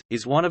liberals,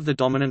 is one of the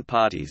dominant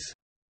parties.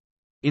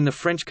 In the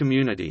French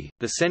community,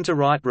 the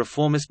centre-right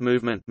reformist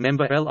movement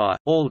member LI,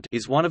 ALDE,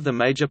 is one of the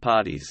major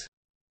parties.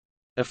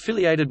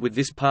 Affiliated with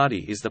this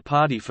party is the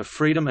Party for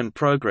Freedom and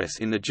Progress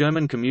in the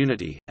German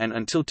community, and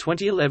until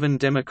 2011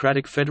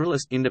 Democratic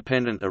Federalist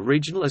Independent, a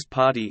regionalist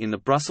party in the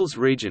Brussels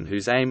region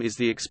whose aim is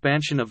the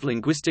expansion of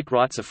linguistic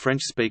rights of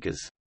French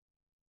speakers.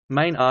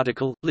 Main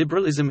article,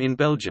 Liberalism in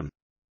Belgium.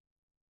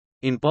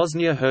 In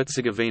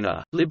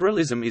Bosnia-Herzegovina,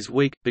 liberalism is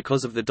weak,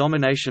 because of the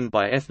domination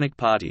by ethnic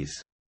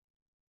parties.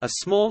 A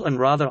small and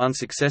rather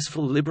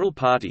unsuccessful liberal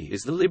party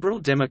is the Liberal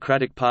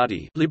Democratic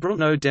Party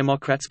Liberalno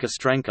Demokratska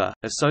Stranka,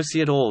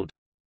 associate ALDE.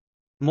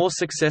 More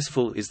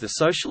successful is the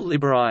Social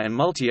Liberai and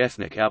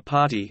Multi-Ethnic Our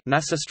Party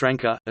Nasa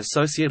Stranka,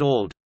 associate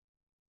ALDE.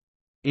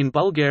 In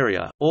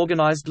Bulgaria,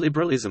 organized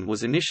liberalism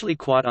was initially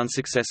quite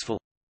unsuccessful.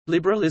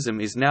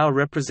 Liberalism is now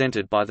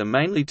represented by the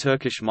mainly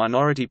Turkish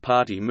minority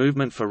party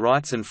Movement for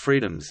Rights and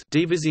Freedoms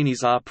Divizini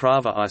za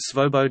Prava I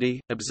Svobodi,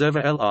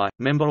 Observer LI,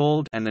 member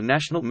ALDE, and the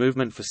National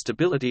Movement for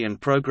Stability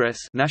and Progress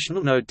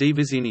Nacionalno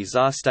Divizini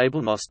za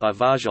Stabilnost I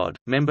Vajod,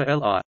 member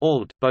LI,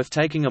 ALDE, both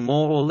taking a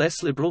more or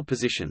less liberal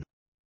position.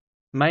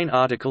 Main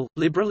article,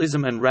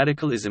 Liberalism and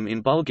Radicalism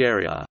in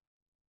Bulgaria.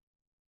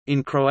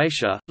 In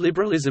Croatia,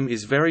 liberalism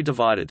is very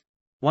divided.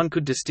 One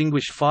could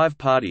distinguish five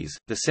parties: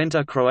 the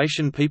Centre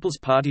Croatian People's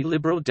Party,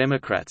 Liberal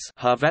Democrats,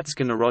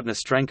 Hrvatska Narodna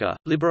Stranka,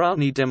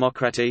 Liberalni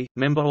Demokrati,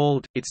 member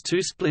ALDE, its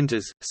two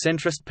splinters,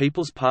 Centrist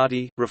People's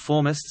Party,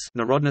 Reformists,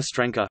 Narodna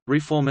Stranka,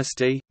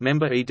 Reformisti,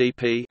 member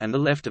EDP, and the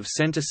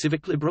left-of-centre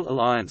Civic Liberal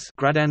Alliance,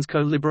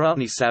 Gradansko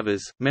Liberalni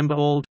Savez, member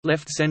ALDE,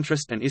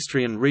 left-centrist and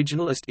Istrian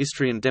regionalist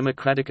Istrian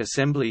Democratic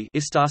Assembly,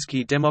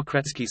 Istarski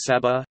Demokratski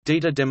Sabor,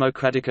 Dita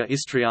Demokratika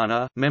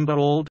Istriana, member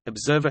ALDE,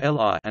 Observer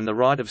LI, and the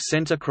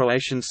right-of-centre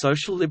Croatian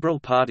Social Liberal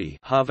Party,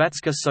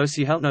 Hrvatska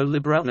Socijalno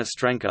Liberalna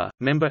Stranka,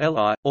 member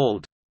LI,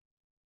 ALDE.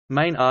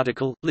 Main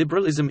article,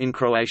 Liberalism in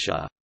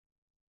Croatia.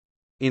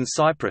 In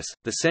Cyprus,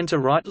 the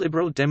centre-right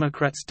Liberal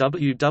Democrats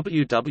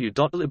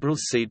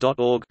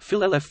www.liberalc.org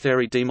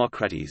Philaeleftheri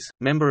Demokratis,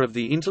 member of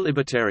the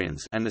Interlibertarians,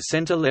 and the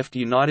centre-left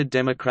United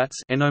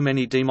Democrats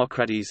Enomeni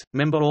Demokratis,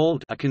 member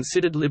ALDE, are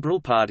considered liberal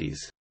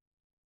parties.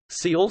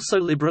 See also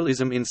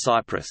Liberalism in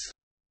Cyprus.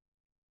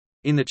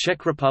 In the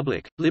Czech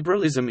Republic,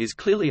 liberalism is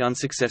clearly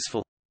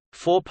unsuccessful.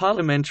 Four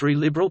parliamentary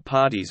liberal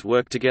parties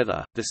work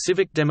together: the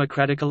Civic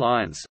Democratic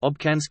Alliance,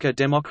 Občanská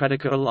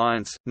demokratická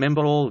Alliance,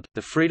 member ALDE,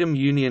 the Freedom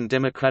Union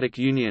Democratic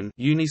Union,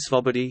 Uni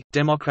Svobody,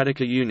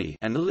 Demokratica Uni,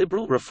 and the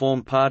Liberal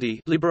Reform Party,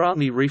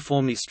 Liberálny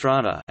Reformní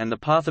strana, and the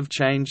Path of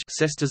Change,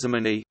 Cesta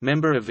Změny,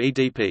 member of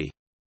EDP.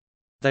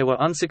 They were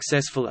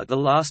unsuccessful at the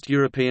last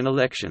European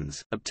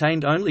elections,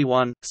 obtained only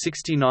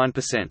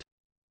 1.69%.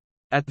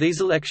 At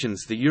these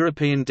elections the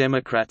European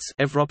Democrats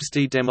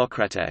Evropští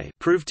demokraté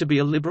proved to be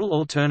a liberal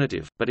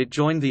alternative, but it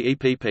joined the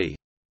EPP.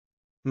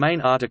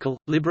 Main article,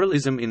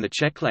 Liberalism in the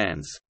Czech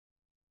lands.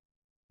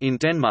 In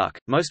Denmark,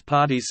 most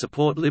parties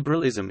support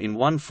liberalism in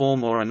one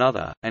form or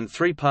another, and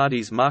three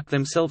parties mark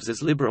themselves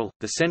as liberal: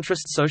 the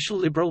centrist Social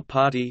Liberal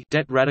Party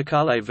Det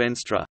Radikale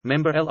Venstre,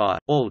 member LI,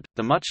 ALDE,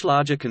 the much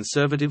larger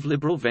conservative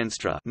Liberal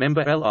Venstre,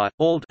 member LI,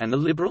 ALDE, and the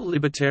Liberal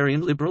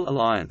Libertarian Liberal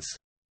Alliance.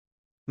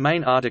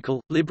 Main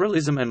article,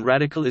 Liberalism and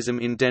Radicalism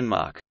in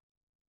Denmark.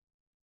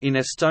 In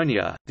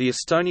Estonia, the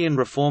Estonian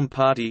Reform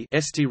Party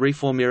Eesti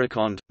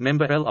Reformierakond,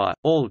 member LI,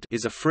 ALDE,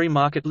 is a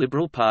free-market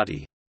liberal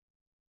party.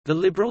 The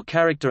liberal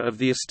character of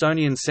the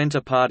Estonian Centre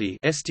Party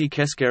Eesti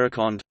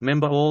Keskerakond,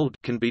 member ALDE,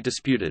 can be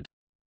disputed.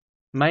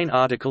 Main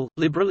article,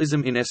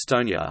 Liberalism in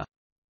Estonia.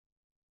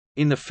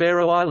 In the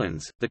Faroe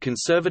Islands, the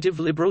Conservative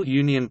Liberal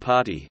Union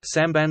Party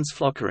and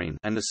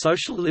the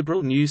Social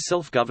Liberal New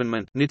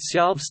Self-Government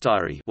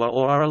were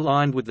or are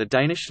aligned with the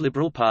Danish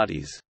liberal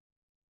parties.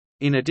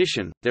 In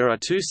addition, there are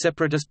two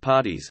separatist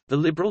parties, the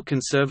Liberal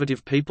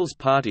Conservative People's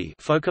Party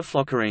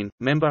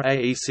member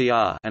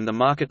AECR, and the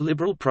Market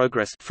Liberal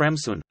Progress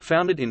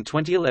founded in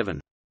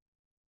 2011.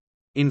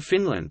 In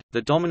Finland,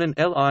 the dominant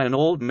LI and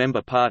ALDE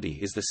member party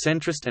is the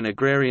centrist and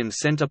agrarian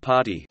Centre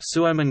Party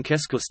Suomen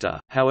Keskusta,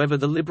 however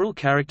the liberal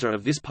character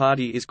of this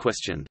party is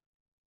questioned.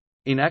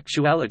 In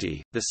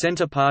actuality, the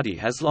Centre Party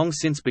has long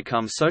since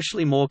become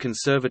socially more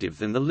conservative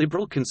than the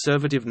Liberal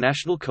Conservative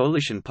National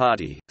Coalition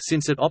Party,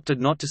 since it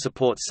opted not to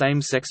support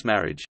same-sex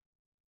marriage.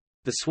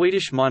 The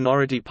Swedish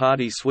minority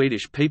party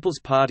Swedish People's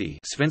Party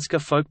Svenska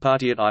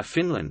Folkpartiet I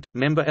Finland,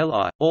 member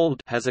LI,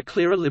 ALDE, has a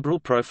clearer liberal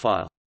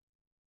profile.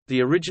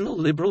 The original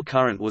liberal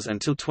current was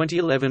until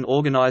 2011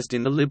 organized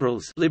in the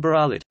Liberals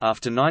Liberalit,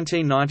 after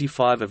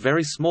 1995 a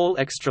very small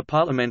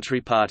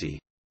extra-parliamentary party.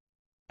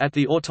 At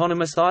the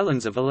autonomous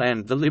islands of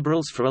Åland the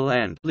Liberals for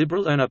Åland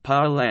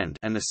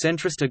and the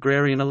centrist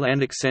agrarian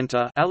Ålandic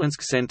Centre,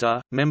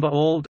 member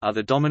ALDE, are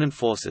the dominant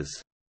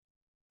forces.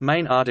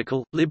 Main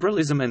article,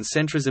 Liberalism and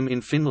centrism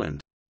in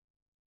Finland.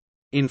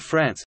 In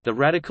France, the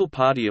radical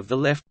party of the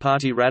left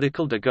Parti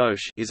Radical de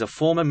Gauche is a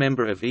former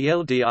member of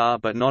ELDR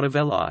but not of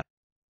LI.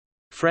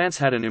 France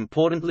had an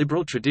important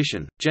liberal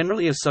tradition,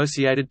 generally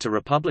associated to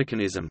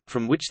republicanism,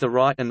 from which the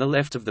right and the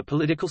left of the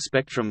political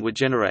spectrum were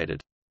generated.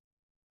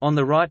 On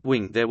the right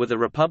wing there were the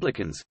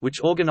Republicans,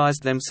 which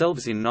organized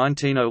themselves in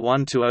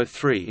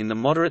 1901–03 in the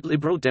moderate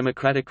Liberal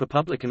Democratic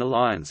Republican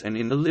Alliance and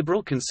in the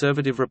Liberal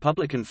Conservative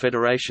Republican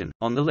Federation.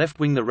 On the left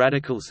wing the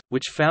Radicals,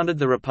 which founded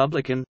the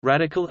Republican,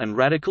 Radical and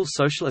Radical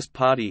Socialist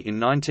Party in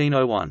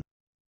 1901.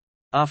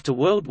 After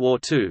World War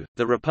II,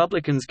 the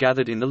Republicans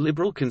gathered in the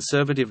Liberal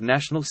Conservative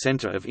National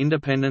Centre of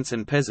Independents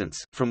and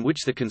Peasants, from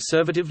which the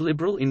Conservative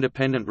Liberal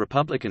Independent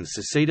Republicans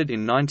seceded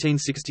in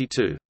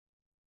 1962.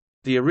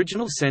 The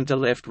original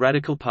centre-left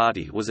Radical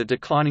Party was a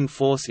declining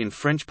force in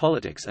French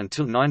politics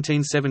until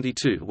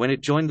 1972 when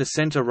it joined the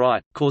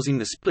centre-right, causing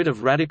the split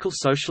of Radical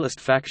Socialist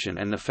faction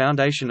and the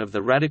foundation of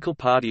the Radical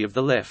Party of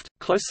the Left,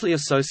 closely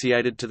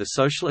associated to the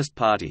Socialist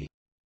Party.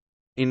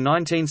 In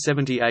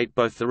 1978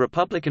 both the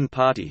Republican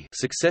Party,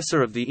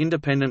 successor of the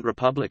Independent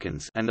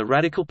Republicans, and the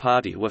Radical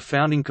Party were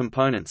founding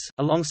components,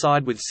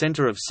 alongside with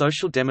Centre of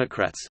Social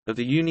Democrats, of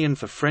the Union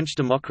for French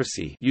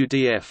Democracy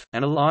 (UDF),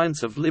 an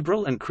alliance of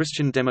liberal and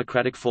Christian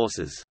democratic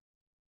forces.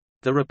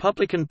 The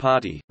Republican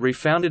Party,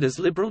 refounded as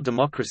Liberal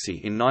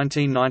Democracy in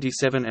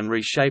 1997 and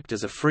reshaped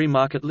as a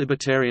free-market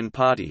libertarian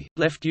party,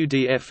 left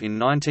UDF in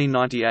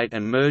 1998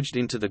 and merged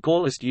into the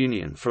Gaullist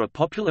Union for a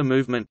Popular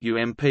Movement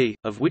 (UMP),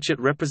 of which it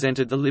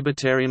represented the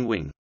libertarian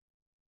wing.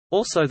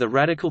 Also the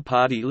Radical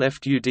Party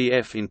left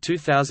UDF in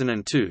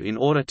 2002 in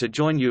order to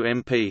join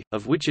UMP,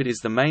 of which it is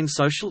the main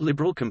social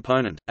liberal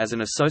component, as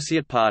an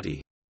associate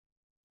party.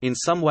 In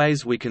some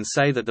ways we can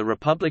say that the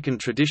Republican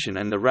tradition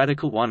and the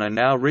Radical one are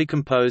now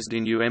recomposed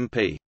in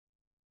UMP.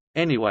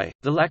 Anyway,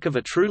 the lack of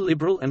a true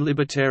liberal and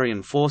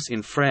libertarian force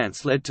in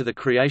France led to the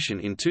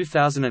creation in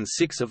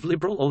 2006 of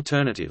Liberal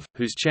Alternative,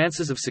 whose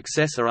chances of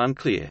success are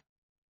unclear.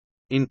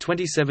 In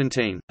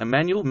 2017,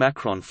 Emmanuel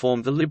Macron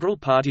formed the Liberal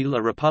Party La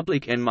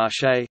République En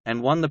Marche,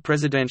 and won the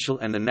presidential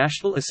and the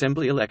National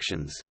Assembly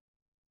elections.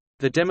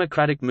 The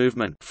Democratic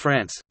Movement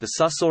France, the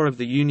successor of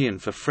the Union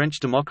for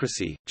French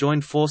Democracy,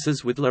 joined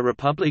forces with La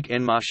République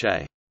En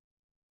Marche.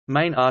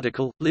 Main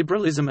article,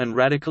 Liberalism and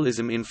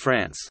Radicalism in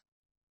France.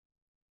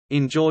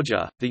 In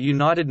Georgia, the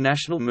United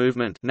National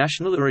Movement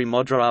Nationaluri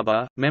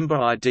Modrāba, member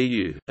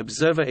IDU,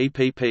 Observer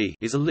EPP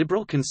is a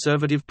liberal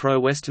conservative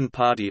pro-Western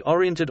party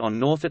oriented on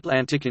North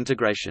Atlantic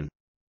integration.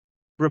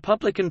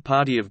 Republican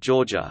Party of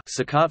Georgia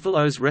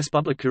Sakartvelos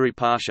Respublikuri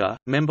Pasha,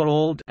 member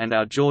ALD and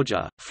Our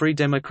Georgia, Free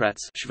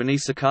Democrats Shveni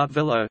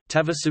Sakartvelo,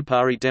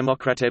 Tavasupari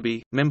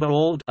Demokratebi, member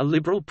ALD are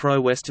liberal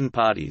pro-Western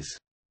parties.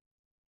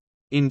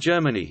 In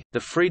Germany, the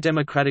Free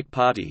Democratic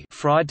Party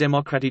Freie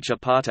Demokratische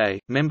Partei,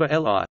 member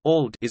LI,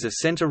 ALD is a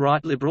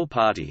centre-right liberal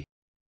party.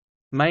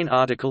 Main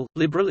article,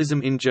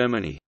 Liberalism in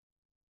Germany.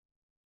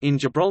 In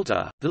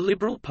Gibraltar, the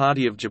Liberal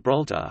Party of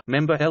Gibraltar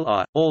member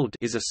LI, ALD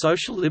is a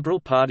social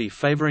liberal party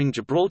favouring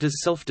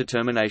Gibraltar's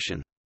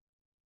self-determination.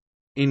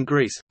 In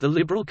Greece, the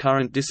liberal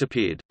current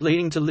disappeared,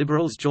 leading to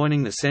liberals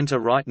joining the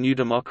centre-right New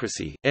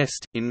Democracy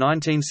 (EST) in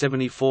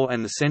 1974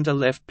 and the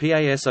centre-left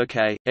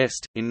PASOK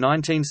 (EST) in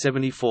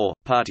 1974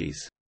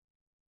 parties.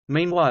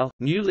 Meanwhile,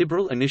 new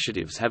liberal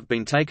initiatives have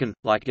been taken,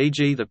 like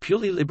e.g. the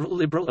purely liberal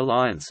Liberal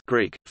Alliance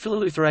Greek,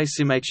 Phileleutherae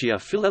Symmachia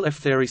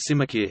Phileleftheri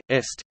Symmachia,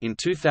 Est, in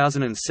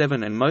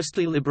 2007 and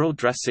mostly liberal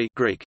Drassi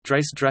Greek,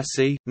 Drace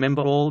Drassi,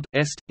 member ALD,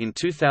 Est, in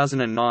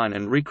 2009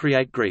 and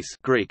Recreate Greece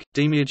Greek,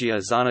 Demiurgia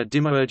Zana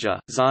Dimiurgia,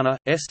 Zana,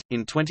 Est,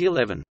 in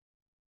 2011.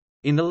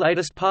 In the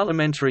latest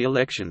parliamentary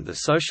election the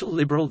Social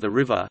Liberal The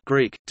River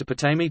Greek,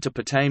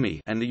 Topotami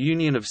and the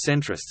Union of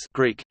Centrists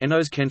Greek,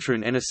 Enos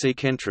Kentrun Enosi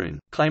Kentrun,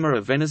 claimer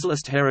of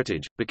Venezuelist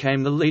heritage,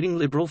 became the leading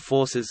liberal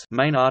forces.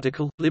 Main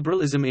article,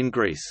 Liberalism in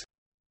Greece.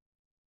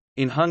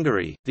 In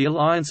Hungary, the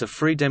Alliance of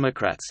Free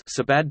Democrats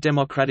Szabad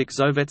Demokratik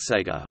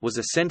Szövetsége was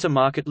a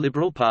centre-market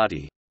liberal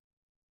party.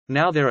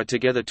 Now there are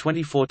together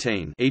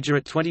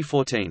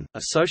 2014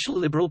 a social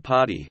liberal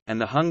party, and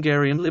the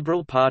Hungarian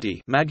Liberal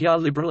Party Magyar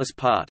Liberális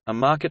Párt, a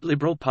market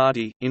liberal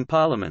party, in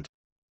parliament.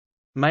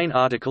 Main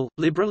article,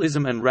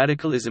 Liberalism and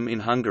Radicalism in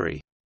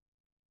Hungary.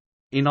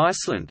 In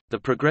Iceland, the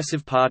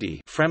Progressive Party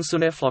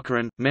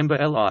Framsóknarflokkurin, member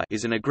LI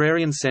is an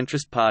agrarian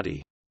centrist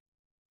party.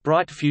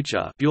 Bright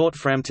Future Bjort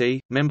Framtíð,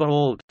 member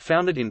ALD,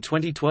 founded in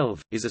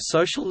 2012, is a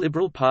social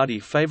liberal party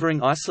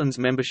favouring Iceland's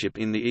membership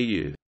in the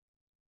EU.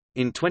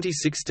 In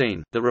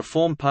 2016, the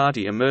Reform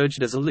Party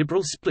emerged as a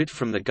liberal split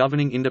from the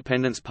governing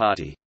Independence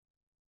Party.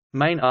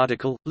 Main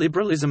article,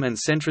 Liberalism and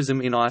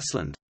Centrism in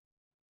Iceland.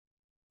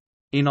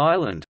 In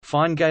Ireland,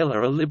 Fine Gael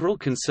are a liberal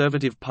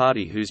conservative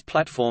party whose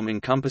platform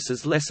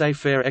encompasses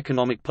laissez-faire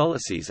economic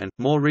policies and,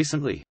 more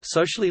recently,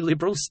 socially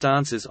liberal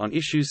stances on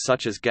issues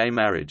such as gay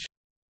marriage.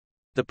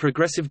 The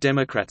Progressive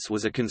Democrats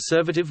was a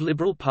conservative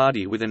liberal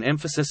party with an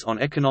emphasis on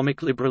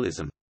economic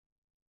liberalism.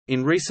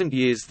 In recent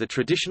years the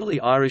traditionally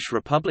Irish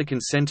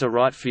Republican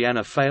centre-right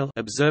Fianna Fáil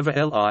Observer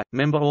LI,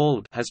 member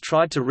ALD has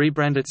tried to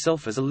rebrand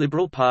itself as a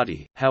liberal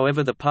party,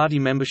 however the party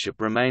membership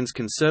remains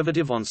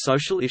conservative on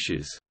social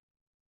issues.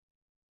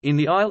 In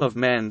the Isle of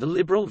Man the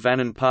Liberal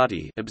Vannin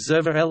Party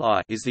Observer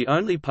LI is the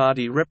only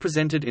party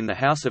represented in the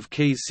House of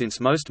Keys since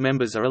most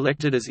members are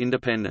elected as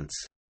independents.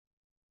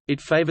 It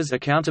favours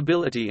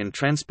accountability and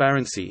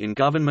transparency in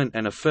government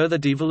and a further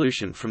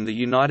devolution from the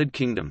United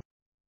Kingdom.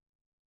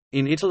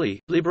 In Italy,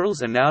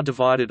 liberals are now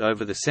divided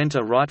over the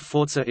centre-right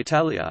Forza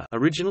Italia,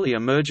 originally a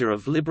merger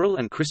of liberal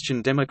and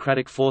Christian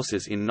democratic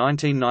forces in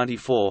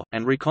 1994,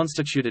 and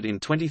reconstituted in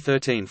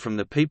 2013 from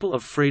the People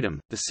of Freedom,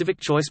 the Civic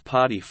Choice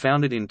Party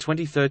founded in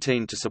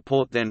 2013 to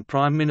support then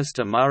Prime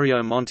Minister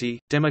Mario Monti,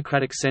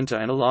 Democratic Centre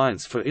and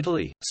Alliance for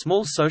Italy,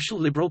 small social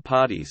liberal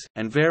parties,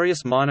 and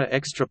various minor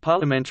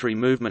extra-parliamentary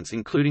movements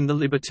including the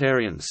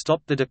Libertarian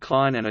Stop the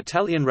Decline and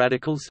Italian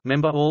Radicals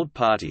member ALD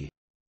Party.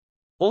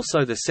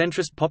 Also the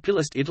centrist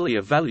populist Italy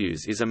of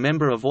Values is a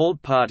member of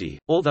ALD Party,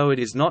 although it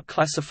is not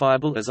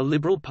classifiable as a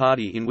liberal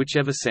party in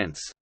whichever sense.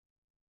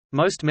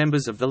 Most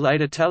members of the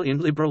late Italian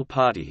Liberal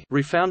Party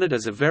refounded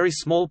as a very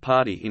small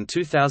party in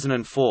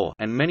 2004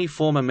 and many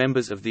former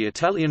members of the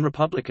Italian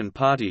Republican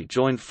Party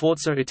joined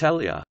Forza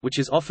Italia, which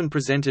is often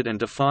presented and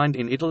defined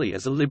in Italy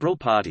as a liberal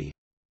party.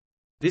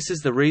 This is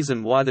the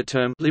reason why the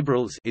term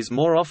 «liberals» is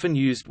more often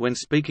used when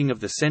speaking of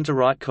the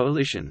centre-right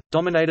coalition,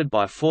 dominated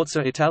by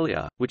Forza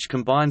Italia, which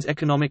combines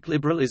economic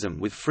liberalism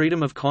with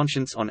freedom of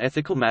conscience on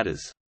ethical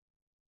matters.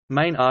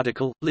 Main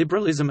article,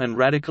 Liberalism and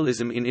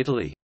Radicalism in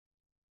Italy.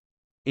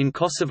 In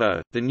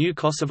Kosovo, the New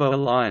Kosovo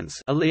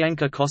Alliance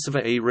Alianca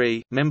Kosova e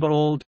Re, member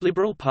ALD,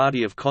 Liberal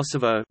Party of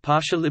Kosovo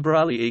Pasha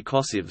Liberali e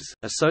Kosovs,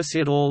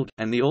 Associate ALD,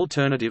 and the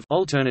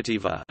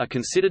Alternativa are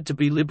considered to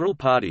be liberal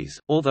parties,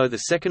 although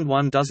the second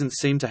one doesn't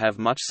seem to have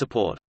much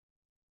support.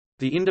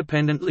 The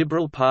Independent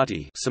Liberal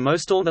Party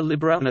Samostalna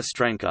Liberalna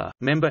Stranka,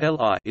 member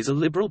LI is a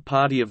liberal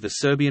party of the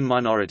Serbian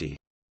minority.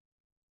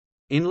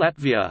 In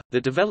Latvia,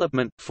 the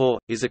Development for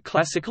is a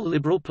classical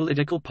liberal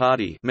political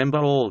party member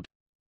ALD.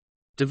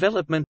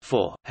 Development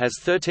for has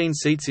 13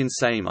 seats in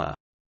Saeima.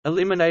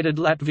 Eliminated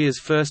Latvia's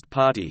first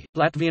party,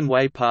 Latvian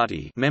Way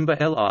Party member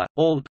LI,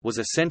 ALD was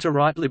a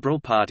centre-right liberal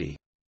party.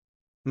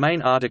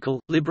 Main article,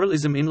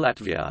 Liberalism in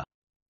Latvia.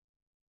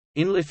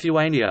 In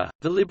Lithuania,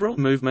 the liberal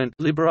movement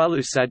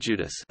Liberalų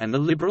sąjūdis and the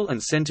Liberal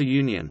and Centre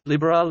Union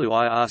Liberalų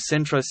ir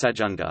Centro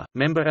sąjunga,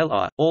 member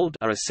LI, ALD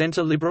are a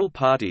centre-liberal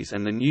parties,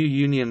 and the new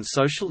Union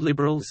Social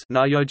Liberals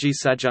Najoji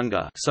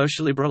sąjunga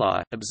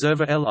Socialliberali,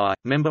 Observer LI,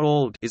 member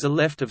ALD is a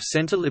left of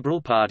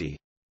centre-liberal party.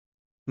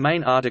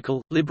 Main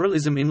article,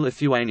 Liberalism in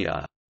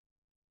Lithuania.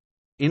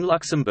 In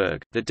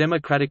Luxembourg, the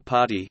Democratic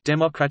Party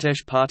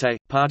Demokratische Partei,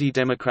 Party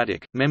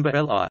Democratic, member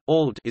LI,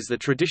 ALD is the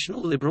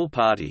traditional liberal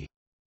party.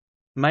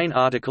 Main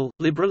article,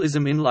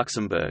 Liberalism in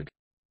Luxembourg.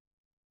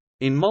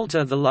 In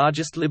Malta, the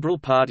largest liberal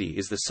party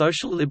is the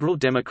Social Liberal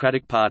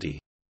Democratic Party.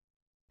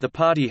 The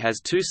party has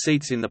 2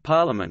 seats in the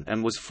parliament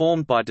and was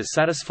formed by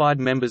dissatisfied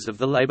members of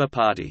the Labour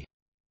Party.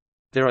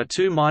 There are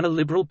 2 minor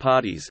liberal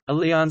parties,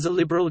 Alianza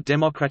Liberal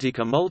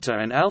Democratica Malta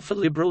and Alpha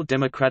Liberal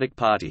Democratic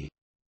Party.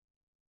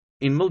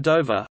 In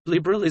Moldova,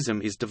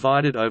 liberalism is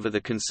divided over the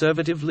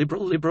conservative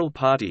Liberal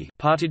Party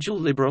Partidul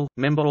Liberal,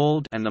 member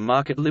ALD, and the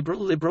market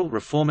Liberal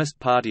Reformist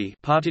Party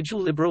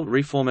Partidul Liberal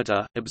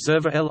Reformista,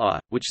 Observer LI,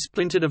 which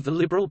splintered of the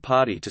Liberal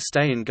Party to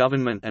stay in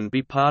government and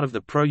be part of the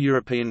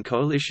pro-European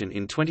coalition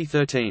in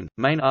 2013.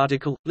 Main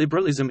article,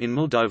 Liberalism in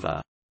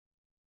Moldova.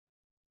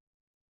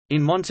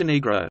 In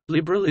Montenegro,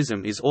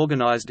 liberalism is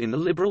organized in the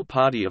Liberal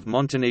Party of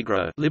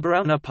Montenegro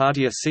Liberalna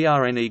Partia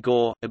Crne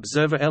Gore,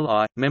 Observer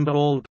LI, member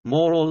ALD,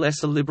 more or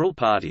less a liberal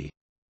party.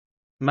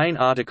 Main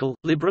article,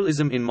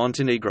 Liberalism in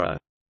Montenegro.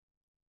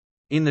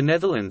 In the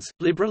Netherlands,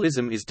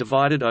 liberalism is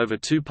divided over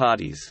 2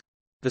 parties.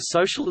 The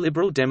Social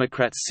Liberal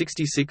Democrats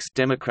 66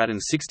 Democraten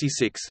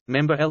 66,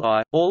 member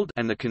LI, ALD,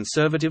 and the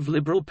Conservative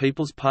Liberal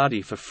People's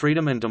Party for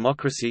Freedom and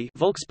Democracy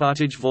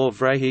Volkspartij voor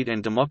Vrijheid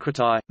en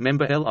Democratie,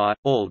 member LI,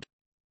 ALD.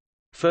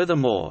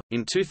 Furthermore,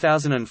 in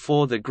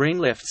 2004 the Green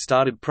Left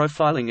started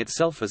profiling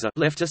itself as a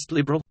leftist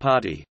liberal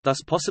party,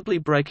 thus possibly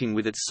breaking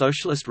with its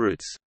socialist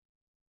roots.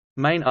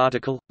 Main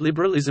article,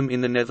 Liberalism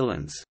in the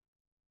Netherlands.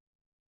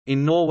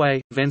 In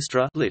Norway,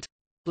 Venstre lit.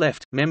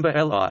 Left, member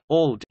LI,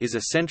 ALD is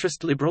a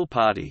centrist liberal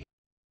party.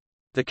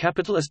 The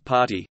Capitalist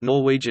Party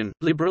Norwegian,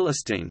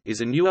 Liberalistene is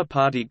a newer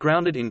party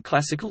grounded in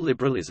classical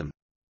liberalism.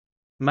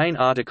 Main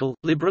article,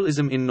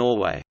 Liberalism in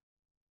Norway.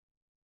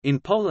 In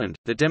Poland,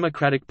 the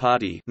Democratic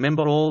Party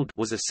member ALD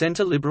was a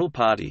centre-liberal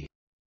party.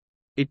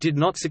 It did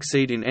not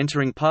succeed in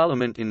entering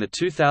parliament in the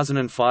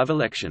 2005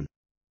 election.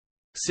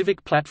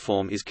 Civic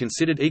Platform is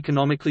considered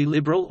economically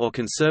liberal or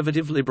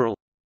conservative liberal.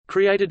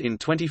 Created in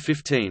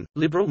 2015,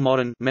 Liberal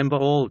Modern member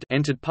ALD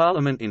entered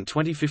parliament in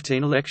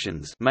 2015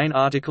 elections. Main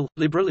article,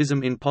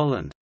 Liberalism in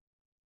Poland.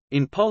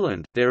 In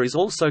Poland, there is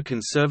also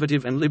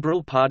conservative and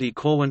liberal party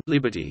Korwin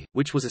Liberty,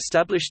 which was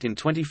established in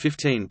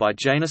 2015 by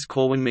Janusz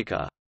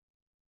Korwin-Mikke.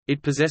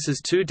 It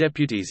possesses 2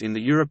 deputies in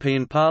the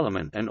European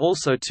Parliament and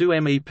also 2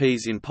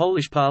 MEPs in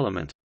Polish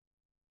Parliament.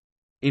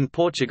 In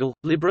Portugal,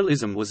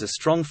 liberalism was a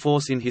strong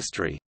force in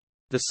history.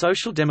 The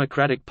Social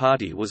Democratic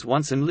Party was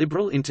once an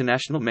Liberal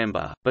International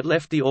member, but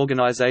left the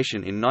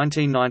organisation in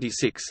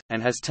 1996,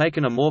 and has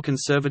taken a more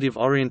conservative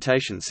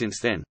orientation since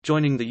then,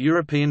 joining the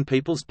European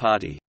People's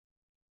Party.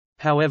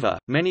 However,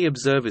 many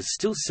observers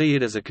still see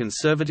it as a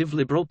conservative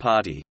liberal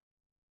party.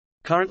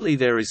 Currently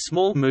there is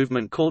small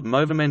movement called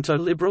Movimento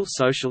Liberal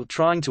Social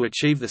trying to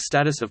achieve the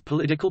status of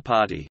political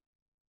party.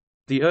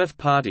 The Earth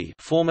Party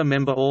former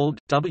member ALD,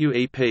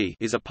 WEP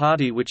is a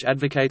party which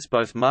advocates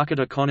both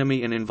market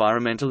economy and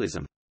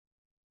environmentalism.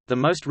 The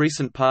most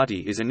recent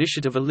party is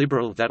Initiativa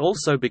Liberal that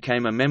also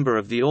became a member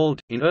of the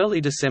ALD, in early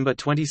December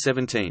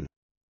 2017.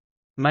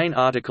 Main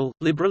article,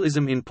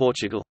 Liberalism in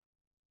Portugal.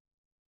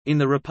 In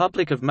the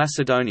Republic of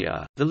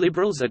Macedonia, the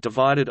Liberals are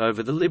divided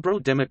over the Liberal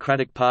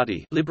Democratic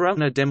Party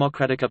Liberalna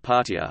Demokratica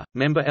Partia,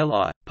 member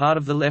LI, part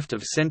of the left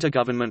of centre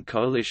government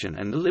coalition,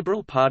 and the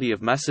Liberal Party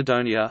of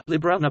Macedonia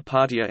Liberalna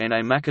Partia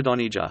na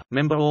Makedonija,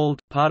 member ALD,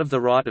 part of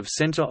the right of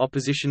centre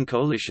opposition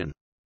coalition.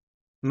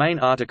 Main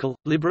article,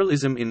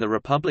 Liberalism in the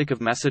Republic of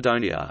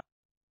Macedonia.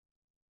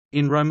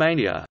 In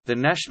Romania, the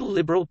National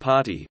Liberal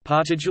Party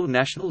Partidul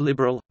National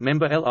Liberal,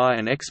 member LI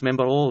and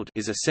ex-member ALD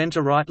is a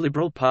centre-right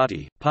liberal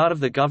party, part of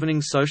the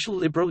governing Social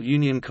Liberal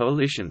Union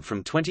coalition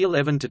from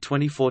 2011 to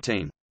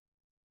 2014.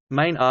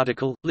 Main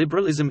article,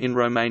 Liberalism in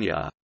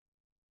Romania.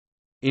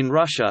 In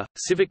Russia,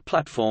 Civic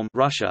Platform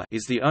Russia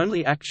is the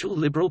only actual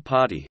liberal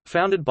party,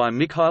 founded by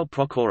Mikhail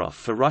Prokhorov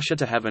for Russia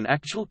to have an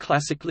actual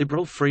classic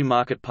liberal free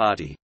market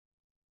party.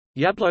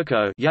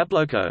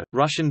 Yabloko,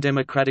 Russian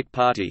Democratic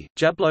Party,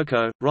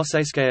 Jabloko,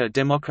 Rossiyskaya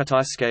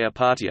Demokratskaya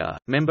Partia,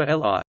 member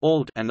LI,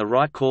 ALD, and the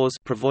Right Cause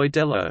Pravoi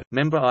Delo,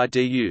 member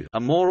IDU are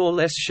more or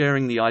less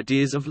sharing the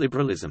ideas of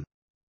liberalism.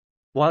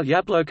 While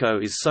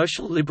Yabloko is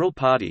social liberal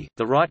party,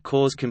 the Right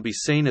Cause can be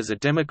seen as a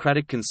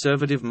democratic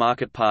conservative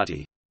market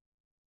party.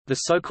 The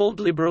so-called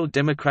Liberal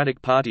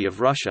Democratic Party of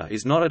Russia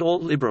is not at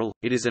all liberal,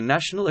 it is a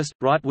nationalist,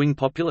 right-wing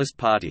populist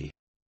party.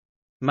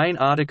 Main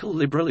article,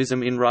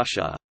 Liberalism in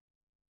Russia.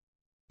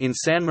 In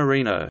San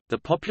Marino, the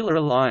Popular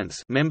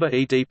Alliance member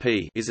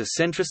EDP is a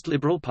centrist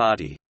liberal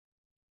party.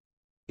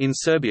 In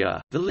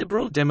Serbia, the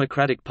Liberal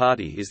Democratic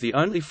Party is the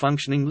only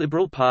functioning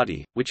liberal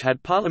party, which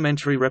had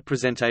parliamentary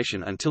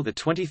representation until the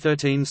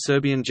 2013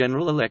 Serbian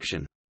general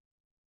election.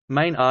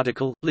 Main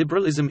article,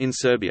 Liberalism in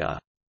Serbia.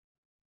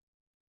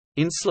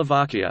 In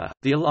Slovakia,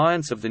 the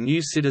alliance of the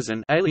New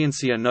Citizen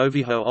Aliancija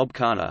Nového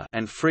občana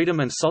and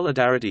Freedom and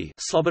Solidarity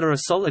Sloboda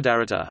a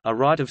Solidarita are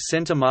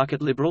right-of-centre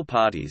market liberal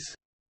parties.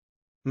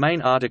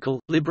 Main article,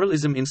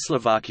 Liberalism in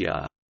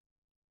Slovakia.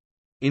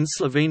 In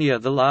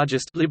Slovenia the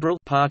largest liberal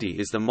party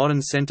is the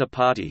Modern Centre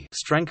Party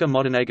Stranka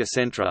Modernega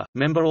Centra,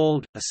 member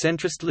ALDE, a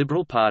centrist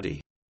liberal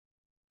party.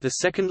 The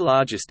second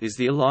largest is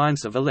the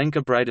Alliance of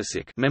Alenka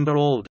Bradasic member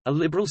ALDE, a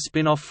liberal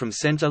spin-off from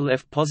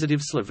centre-left Positive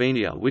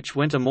Slovenia which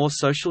went a more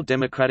social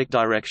democratic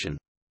direction.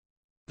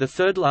 The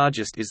third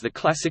largest is the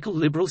classical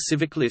liberal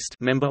Civic List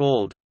member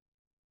ALDE.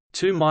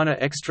 Two minor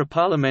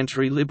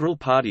extra-parliamentary liberal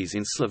parties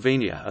in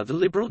Slovenia are the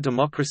Liberal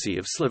Democracy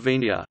of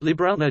Slovenia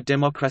Liberalna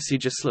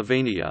Demokracija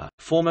Slovenia,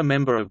 former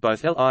member of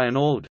both LI and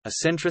ALDE, a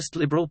centrist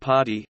liberal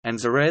party, and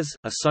Zarez,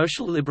 a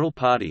social liberal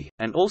party,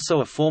 and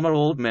also a former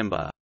ALDE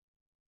member.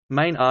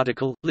 Main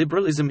article,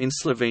 Liberalism in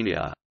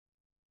Slovenia.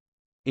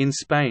 In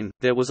Spain,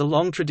 there was a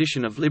long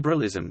tradition of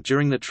liberalism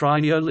during the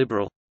Trienio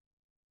Liberal.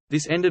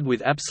 This ended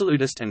with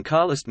absolutist and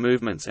Carlist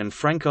movements and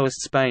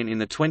Francoist Spain in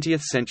the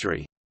 20th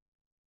century.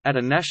 At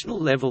a national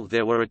level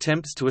there were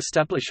attempts to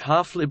establish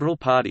half-liberal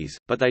parties,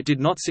 but they did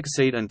not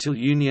succeed until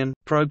Union,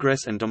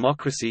 Progress and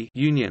Democracy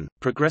Union,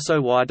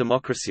 Progreso y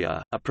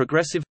Democracia, a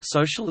progressive,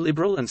 social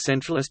liberal and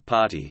centralist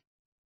party.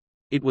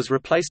 It was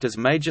replaced as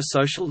major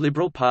social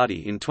liberal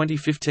party in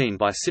 2015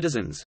 by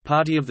Citizens,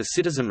 Party of the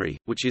Citizenry,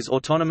 which is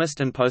autonomist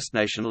and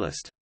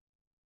postnationalist.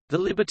 The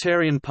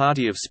Libertarian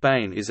Party of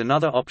Spain is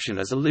another option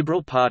as a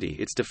liberal party.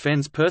 It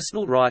defends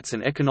personal rights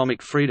and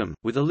economic freedom,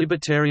 with a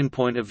libertarian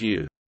point of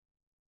view.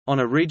 On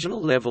a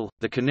regional level,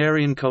 the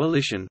Canarian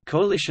Coalition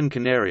Coalition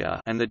Canaria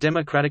and the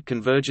Democratic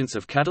Convergence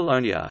of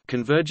Catalonia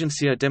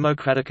Convergencia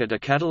Democrática de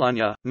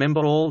Catalunya,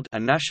 member ALDE, are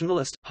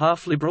nationalist,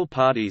 half-liberal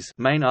parties.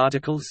 Main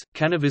articles,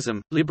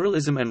 Canavism,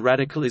 Liberalism and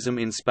Radicalism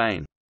in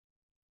Spain.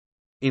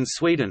 In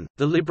Sweden,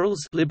 the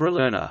Liberals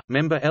Liberalerna,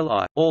 member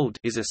LI, ALDE,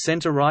 is a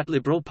centre-right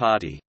liberal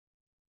party.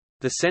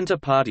 The Centre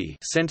Party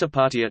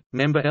Centerpartiet,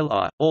 member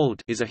LI,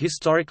 ALDE, is a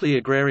historically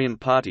agrarian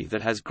party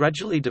that has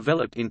gradually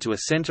developed into a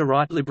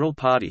centre-right liberal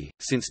party,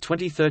 since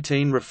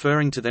 2013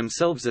 referring to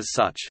themselves as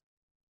such.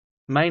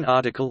 Main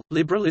article,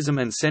 Liberalism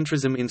and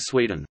Centrism in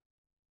Sweden.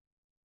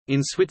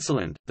 In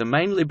Switzerland, the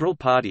main liberal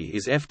party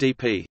is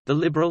FDP, the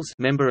Liberals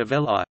member of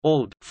LI,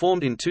 ALDE,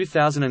 formed in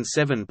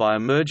 2007 by a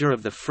merger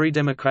of the Free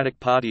Democratic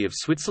Party of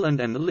Switzerland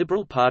and the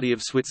Liberal Party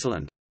of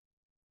Switzerland.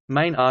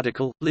 Main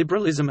article,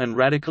 Liberalism and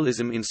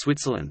Radicalism in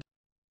Switzerland.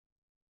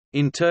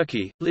 In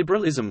Turkey,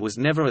 liberalism was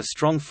never a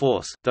strong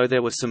force, though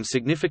there were some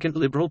significant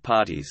liberal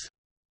parties.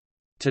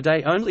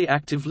 Today only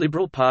active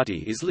liberal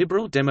party is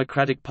Liberal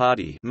Democratic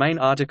Party. Main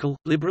article,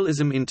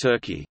 Liberalism in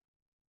Turkey.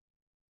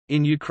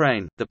 In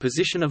Ukraine, the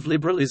position of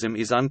liberalism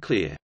is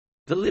unclear.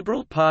 The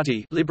Liberal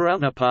Party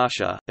Liberalna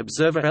Partia,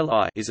 Observer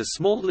LI is a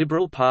small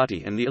liberal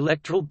party and the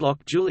electoral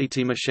bloc Julii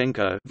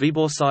Tymoshenko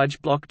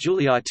Vyborcij bloc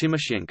Julii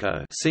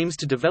Tymoshenko seems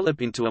to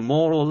develop into a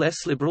more or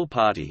less liberal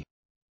party.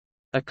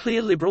 A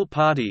clear liberal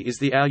party is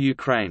the Our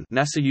Ukraine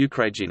Nasa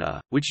Ukrajina,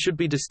 which should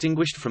be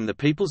distinguished from the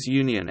People's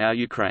Union Our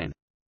Ukraine.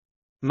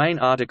 Main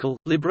article,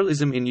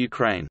 Liberalism in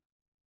Ukraine.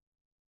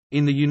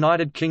 In the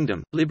United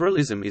Kingdom,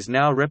 liberalism is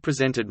now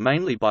represented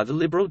mainly by the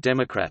Liberal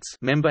Democrats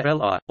member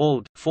LI,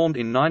 ALDE, formed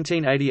in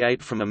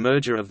 1988 from a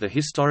merger of the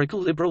historical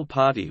Liberal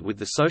Party with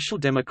the Social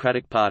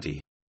Democratic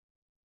Party.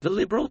 The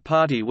Liberal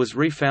Party was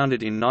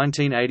refounded in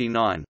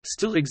 1989,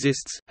 still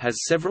exists,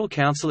 has several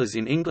councillors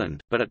in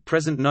England, but at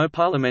present no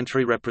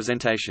parliamentary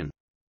representation.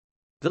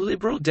 The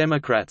Liberal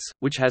Democrats,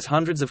 which has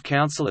hundreds of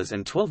councillors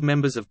and 12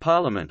 members of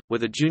parliament, were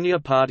the junior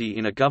party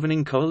in a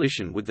governing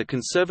coalition with the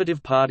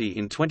Conservative Party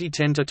in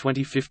 2010 to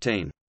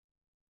 2015.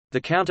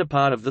 The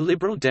counterpart of the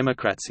Liberal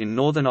Democrats in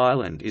Northern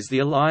Ireland is the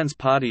Alliance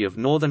Party of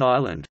Northern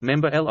Ireland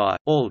member LI,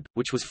 ALDE,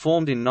 which was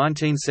formed in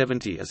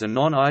 1970 as a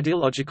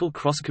non-ideological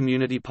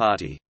cross-community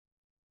party.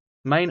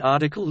 Main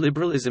article,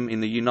 Liberalism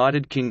in the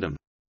United Kingdom.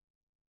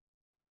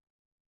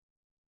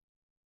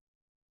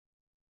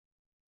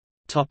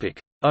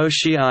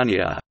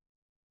 Oceania.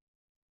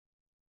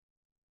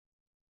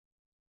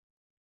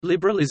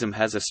 Liberalism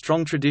has a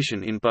strong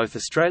tradition in both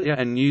Australia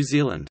and New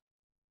Zealand.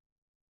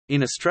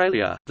 In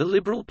Australia, the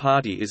Liberal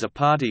Party is a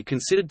party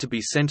considered to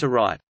be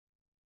centre-right.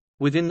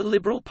 Within the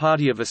Liberal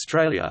Party of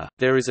Australia,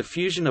 there is a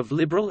fusion of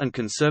liberal and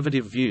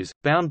conservative views,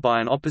 bound by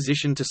an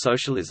opposition to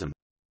socialism.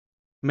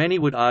 Many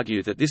would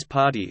argue that this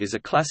party is a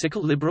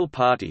classical liberal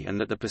party and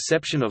that the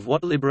perception of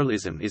what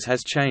liberalism is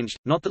has changed,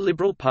 not the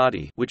Liberal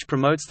Party, which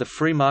promotes the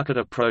free market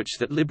approach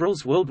that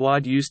liberals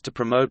worldwide used to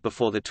promote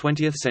before the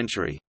 20th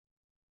century.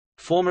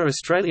 Former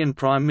Australian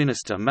Prime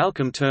Minister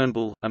Malcolm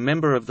Turnbull, a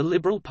member of the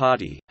Liberal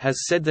Party,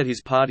 has said that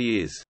his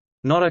party is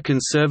not a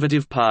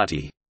conservative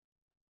party.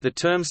 The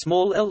term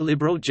small l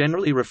liberal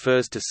generally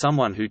refers to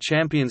someone who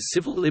champions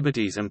civil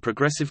liberties and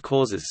progressive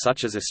causes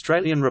such as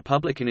Australian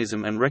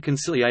republicanism and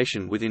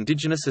reconciliation with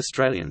Indigenous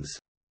Australians.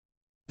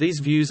 These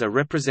views are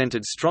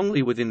represented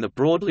strongly within the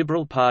broad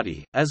Liberal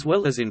Party, as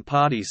well as in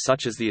parties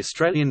such as the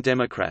Australian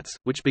Democrats,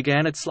 which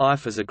began its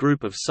life as a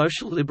group of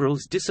social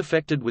liberals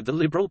disaffected with the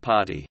Liberal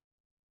Party.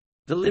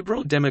 The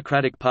Liberal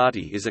Democratic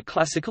Party is a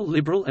classical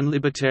liberal and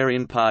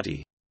libertarian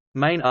party.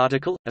 Main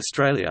article,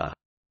 Australia.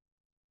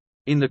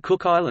 In the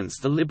Cook Islands,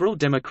 the Liberal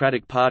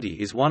Democratic Party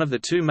is one of the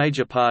two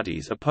major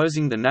parties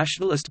opposing the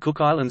nationalist Cook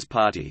Islands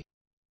Party.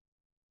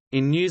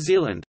 In New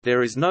Zealand,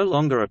 there is no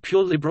longer a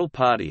pure Liberal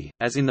Party,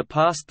 as in the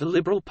past the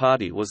Liberal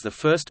Party was the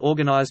first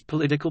organised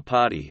political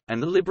party,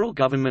 and the Liberal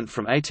government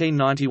from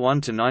 1891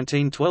 to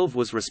 1912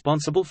 was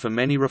responsible for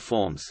many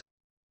reforms.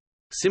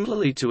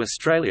 Similarly to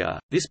Australia,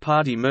 this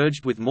party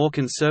merged with more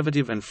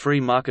conservative and free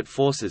market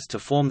forces to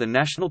form the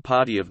National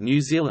Party of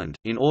New Zealand,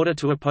 in order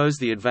to oppose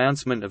the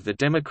advancement of the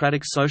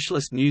Democratic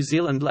Socialist New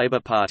Zealand Labour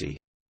Party.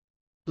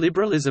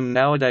 Liberalism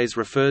nowadays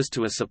refers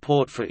to a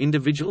support for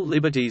individual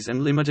liberties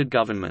and limited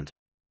government.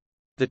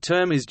 The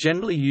term is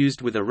generally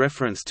used with a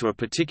reference to a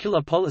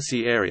particular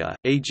policy area,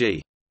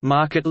 e.g.,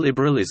 market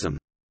liberalism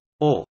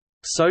or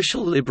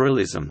social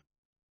liberalism.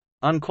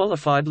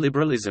 Unqualified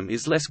liberalism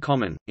is less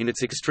common. In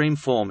its extreme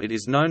form, it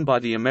is known by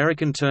the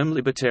American term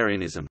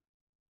libertarianism.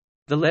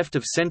 The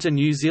left-of-centre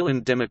New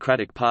Zealand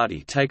Democratic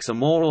Party takes a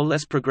more or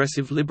less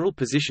progressive liberal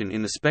position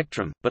in the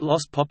spectrum, but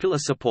lost popular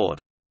support.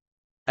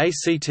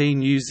 ACT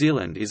New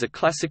Zealand is a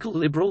classical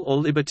liberal or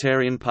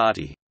libertarian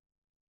party.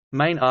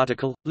 Main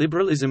article,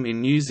 Liberalism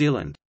in New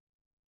Zealand.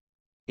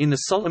 In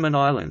the Solomon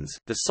Islands,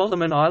 the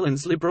Solomon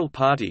Islands Liberal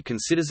Party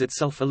considers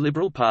itself a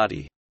liberal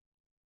party.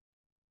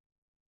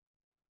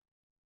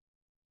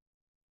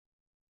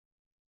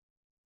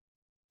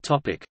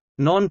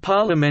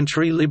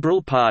 Non-parliamentary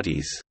liberal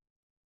parties.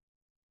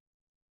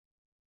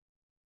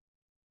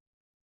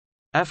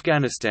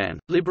 Afghanistan,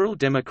 Liberal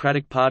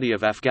Democratic Party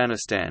of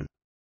Afghanistan.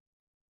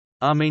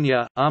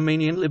 Armenia,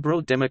 Armenian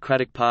Liberal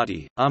Democratic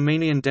Party,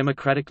 Armenian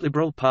Democratic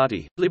Liberal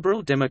Party,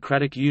 Liberal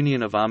Democratic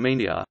Union of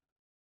Armenia.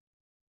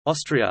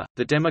 Austria,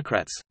 the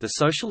Democrats, the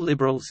Social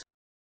Liberals.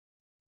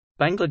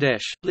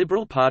 Bangladesh,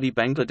 Liberal Party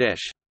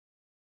Bangladesh.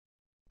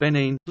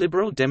 Benin,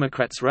 Liberal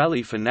Democrats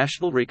Rally for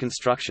National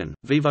Reconstruction,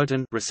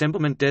 Vivotin,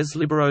 Rassemblement des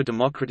Libéraux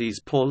Démocrates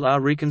pour la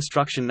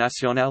Reconstruction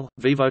Nationale,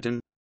 Vivotin.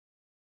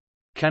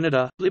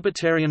 Canada,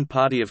 Libertarian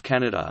Party of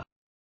Canada.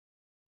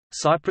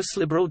 Cyprus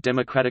Liberal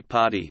Democratic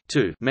Party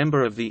 2,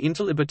 member of the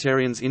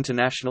Interlibertarians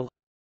International.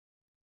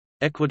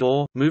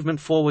 Ecuador, Movement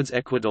Forwards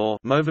Ecuador,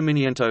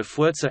 Movimiento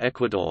Fuerza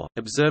Ecuador,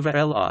 Observer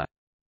LI.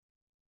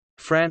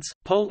 France,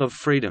 Pole of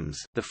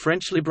Freedoms, the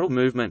French Liberal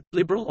Movement,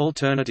 Liberal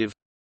Alternative.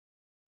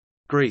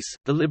 Greece,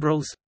 the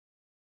Liberals.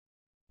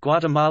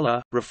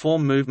 Guatemala,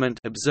 Reform Movement,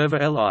 Observer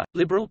LI,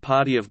 Liberal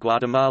Party of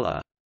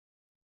Guatemala.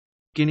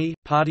 Guinea,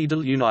 Parti de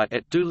l'Unité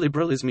et du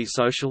Libéralisme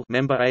Social,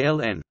 member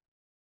ALN.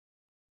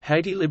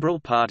 Haiti Liberal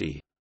Party.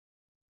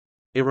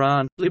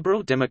 Iran,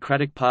 Liberal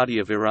Democratic Party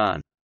of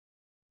Iran.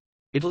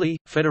 Italy,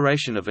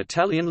 Federation of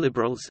Italian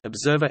Liberals,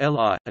 Observer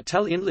LI,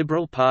 Italian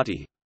Liberal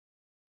Party.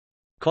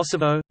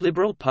 Kosovo,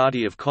 Liberal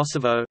Party of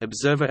Kosovo,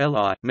 Observer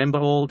LI, member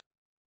ALD.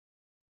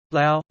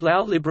 Laos,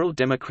 Lao Liberal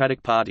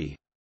Democratic Party.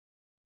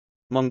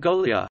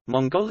 Mongolia,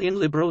 Mongolian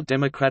Liberal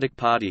Democratic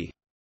Party.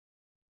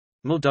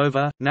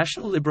 Moldova,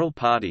 National Liberal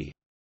Party.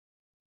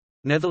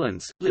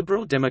 Netherlands,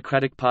 Liberal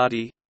Democratic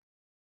Party.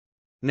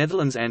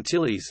 Netherlands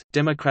Antilles,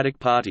 Democratic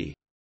Party.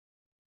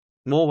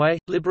 Norway,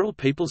 Liberal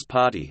People's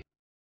Party.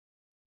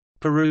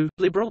 Peru,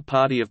 Liberal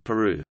Party of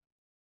Peru.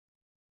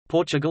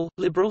 Portugal,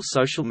 Liberal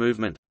Social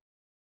Movement.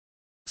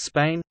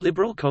 Spain,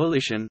 Liberal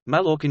Coalition,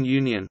 Mallorcan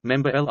Union,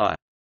 member LI.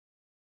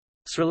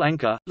 Sri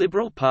Lanka,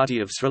 Liberal Party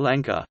of Sri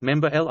Lanka,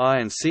 member LI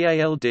and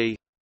CALD.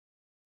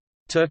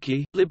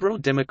 Turkey, Liberal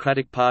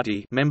Democratic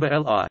Party, member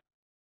LI.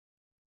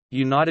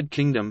 United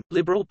Kingdom,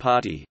 Liberal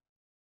Party.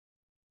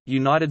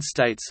 United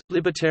States,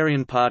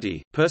 Libertarian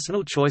Party,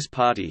 Personal Choice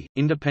Party,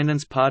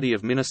 Independence Party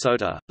of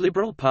Minnesota,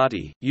 Liberal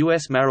Party,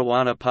 U.S.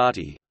 Marijuana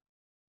Party.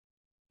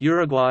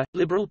 Uruguay,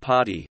 Liberal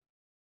Party.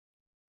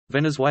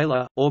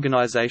 Venezuela,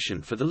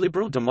 Organization for the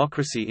Liberal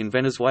Democracy in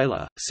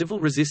Venezuela, Civil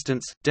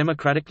Resistance,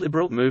 Democratic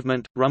Liberal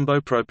Movement, Rumbo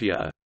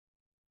Propio.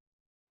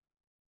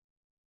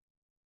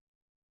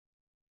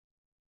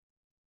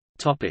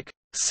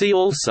 See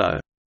also: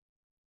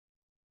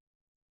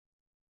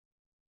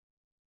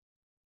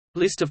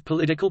 List of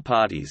political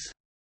parties.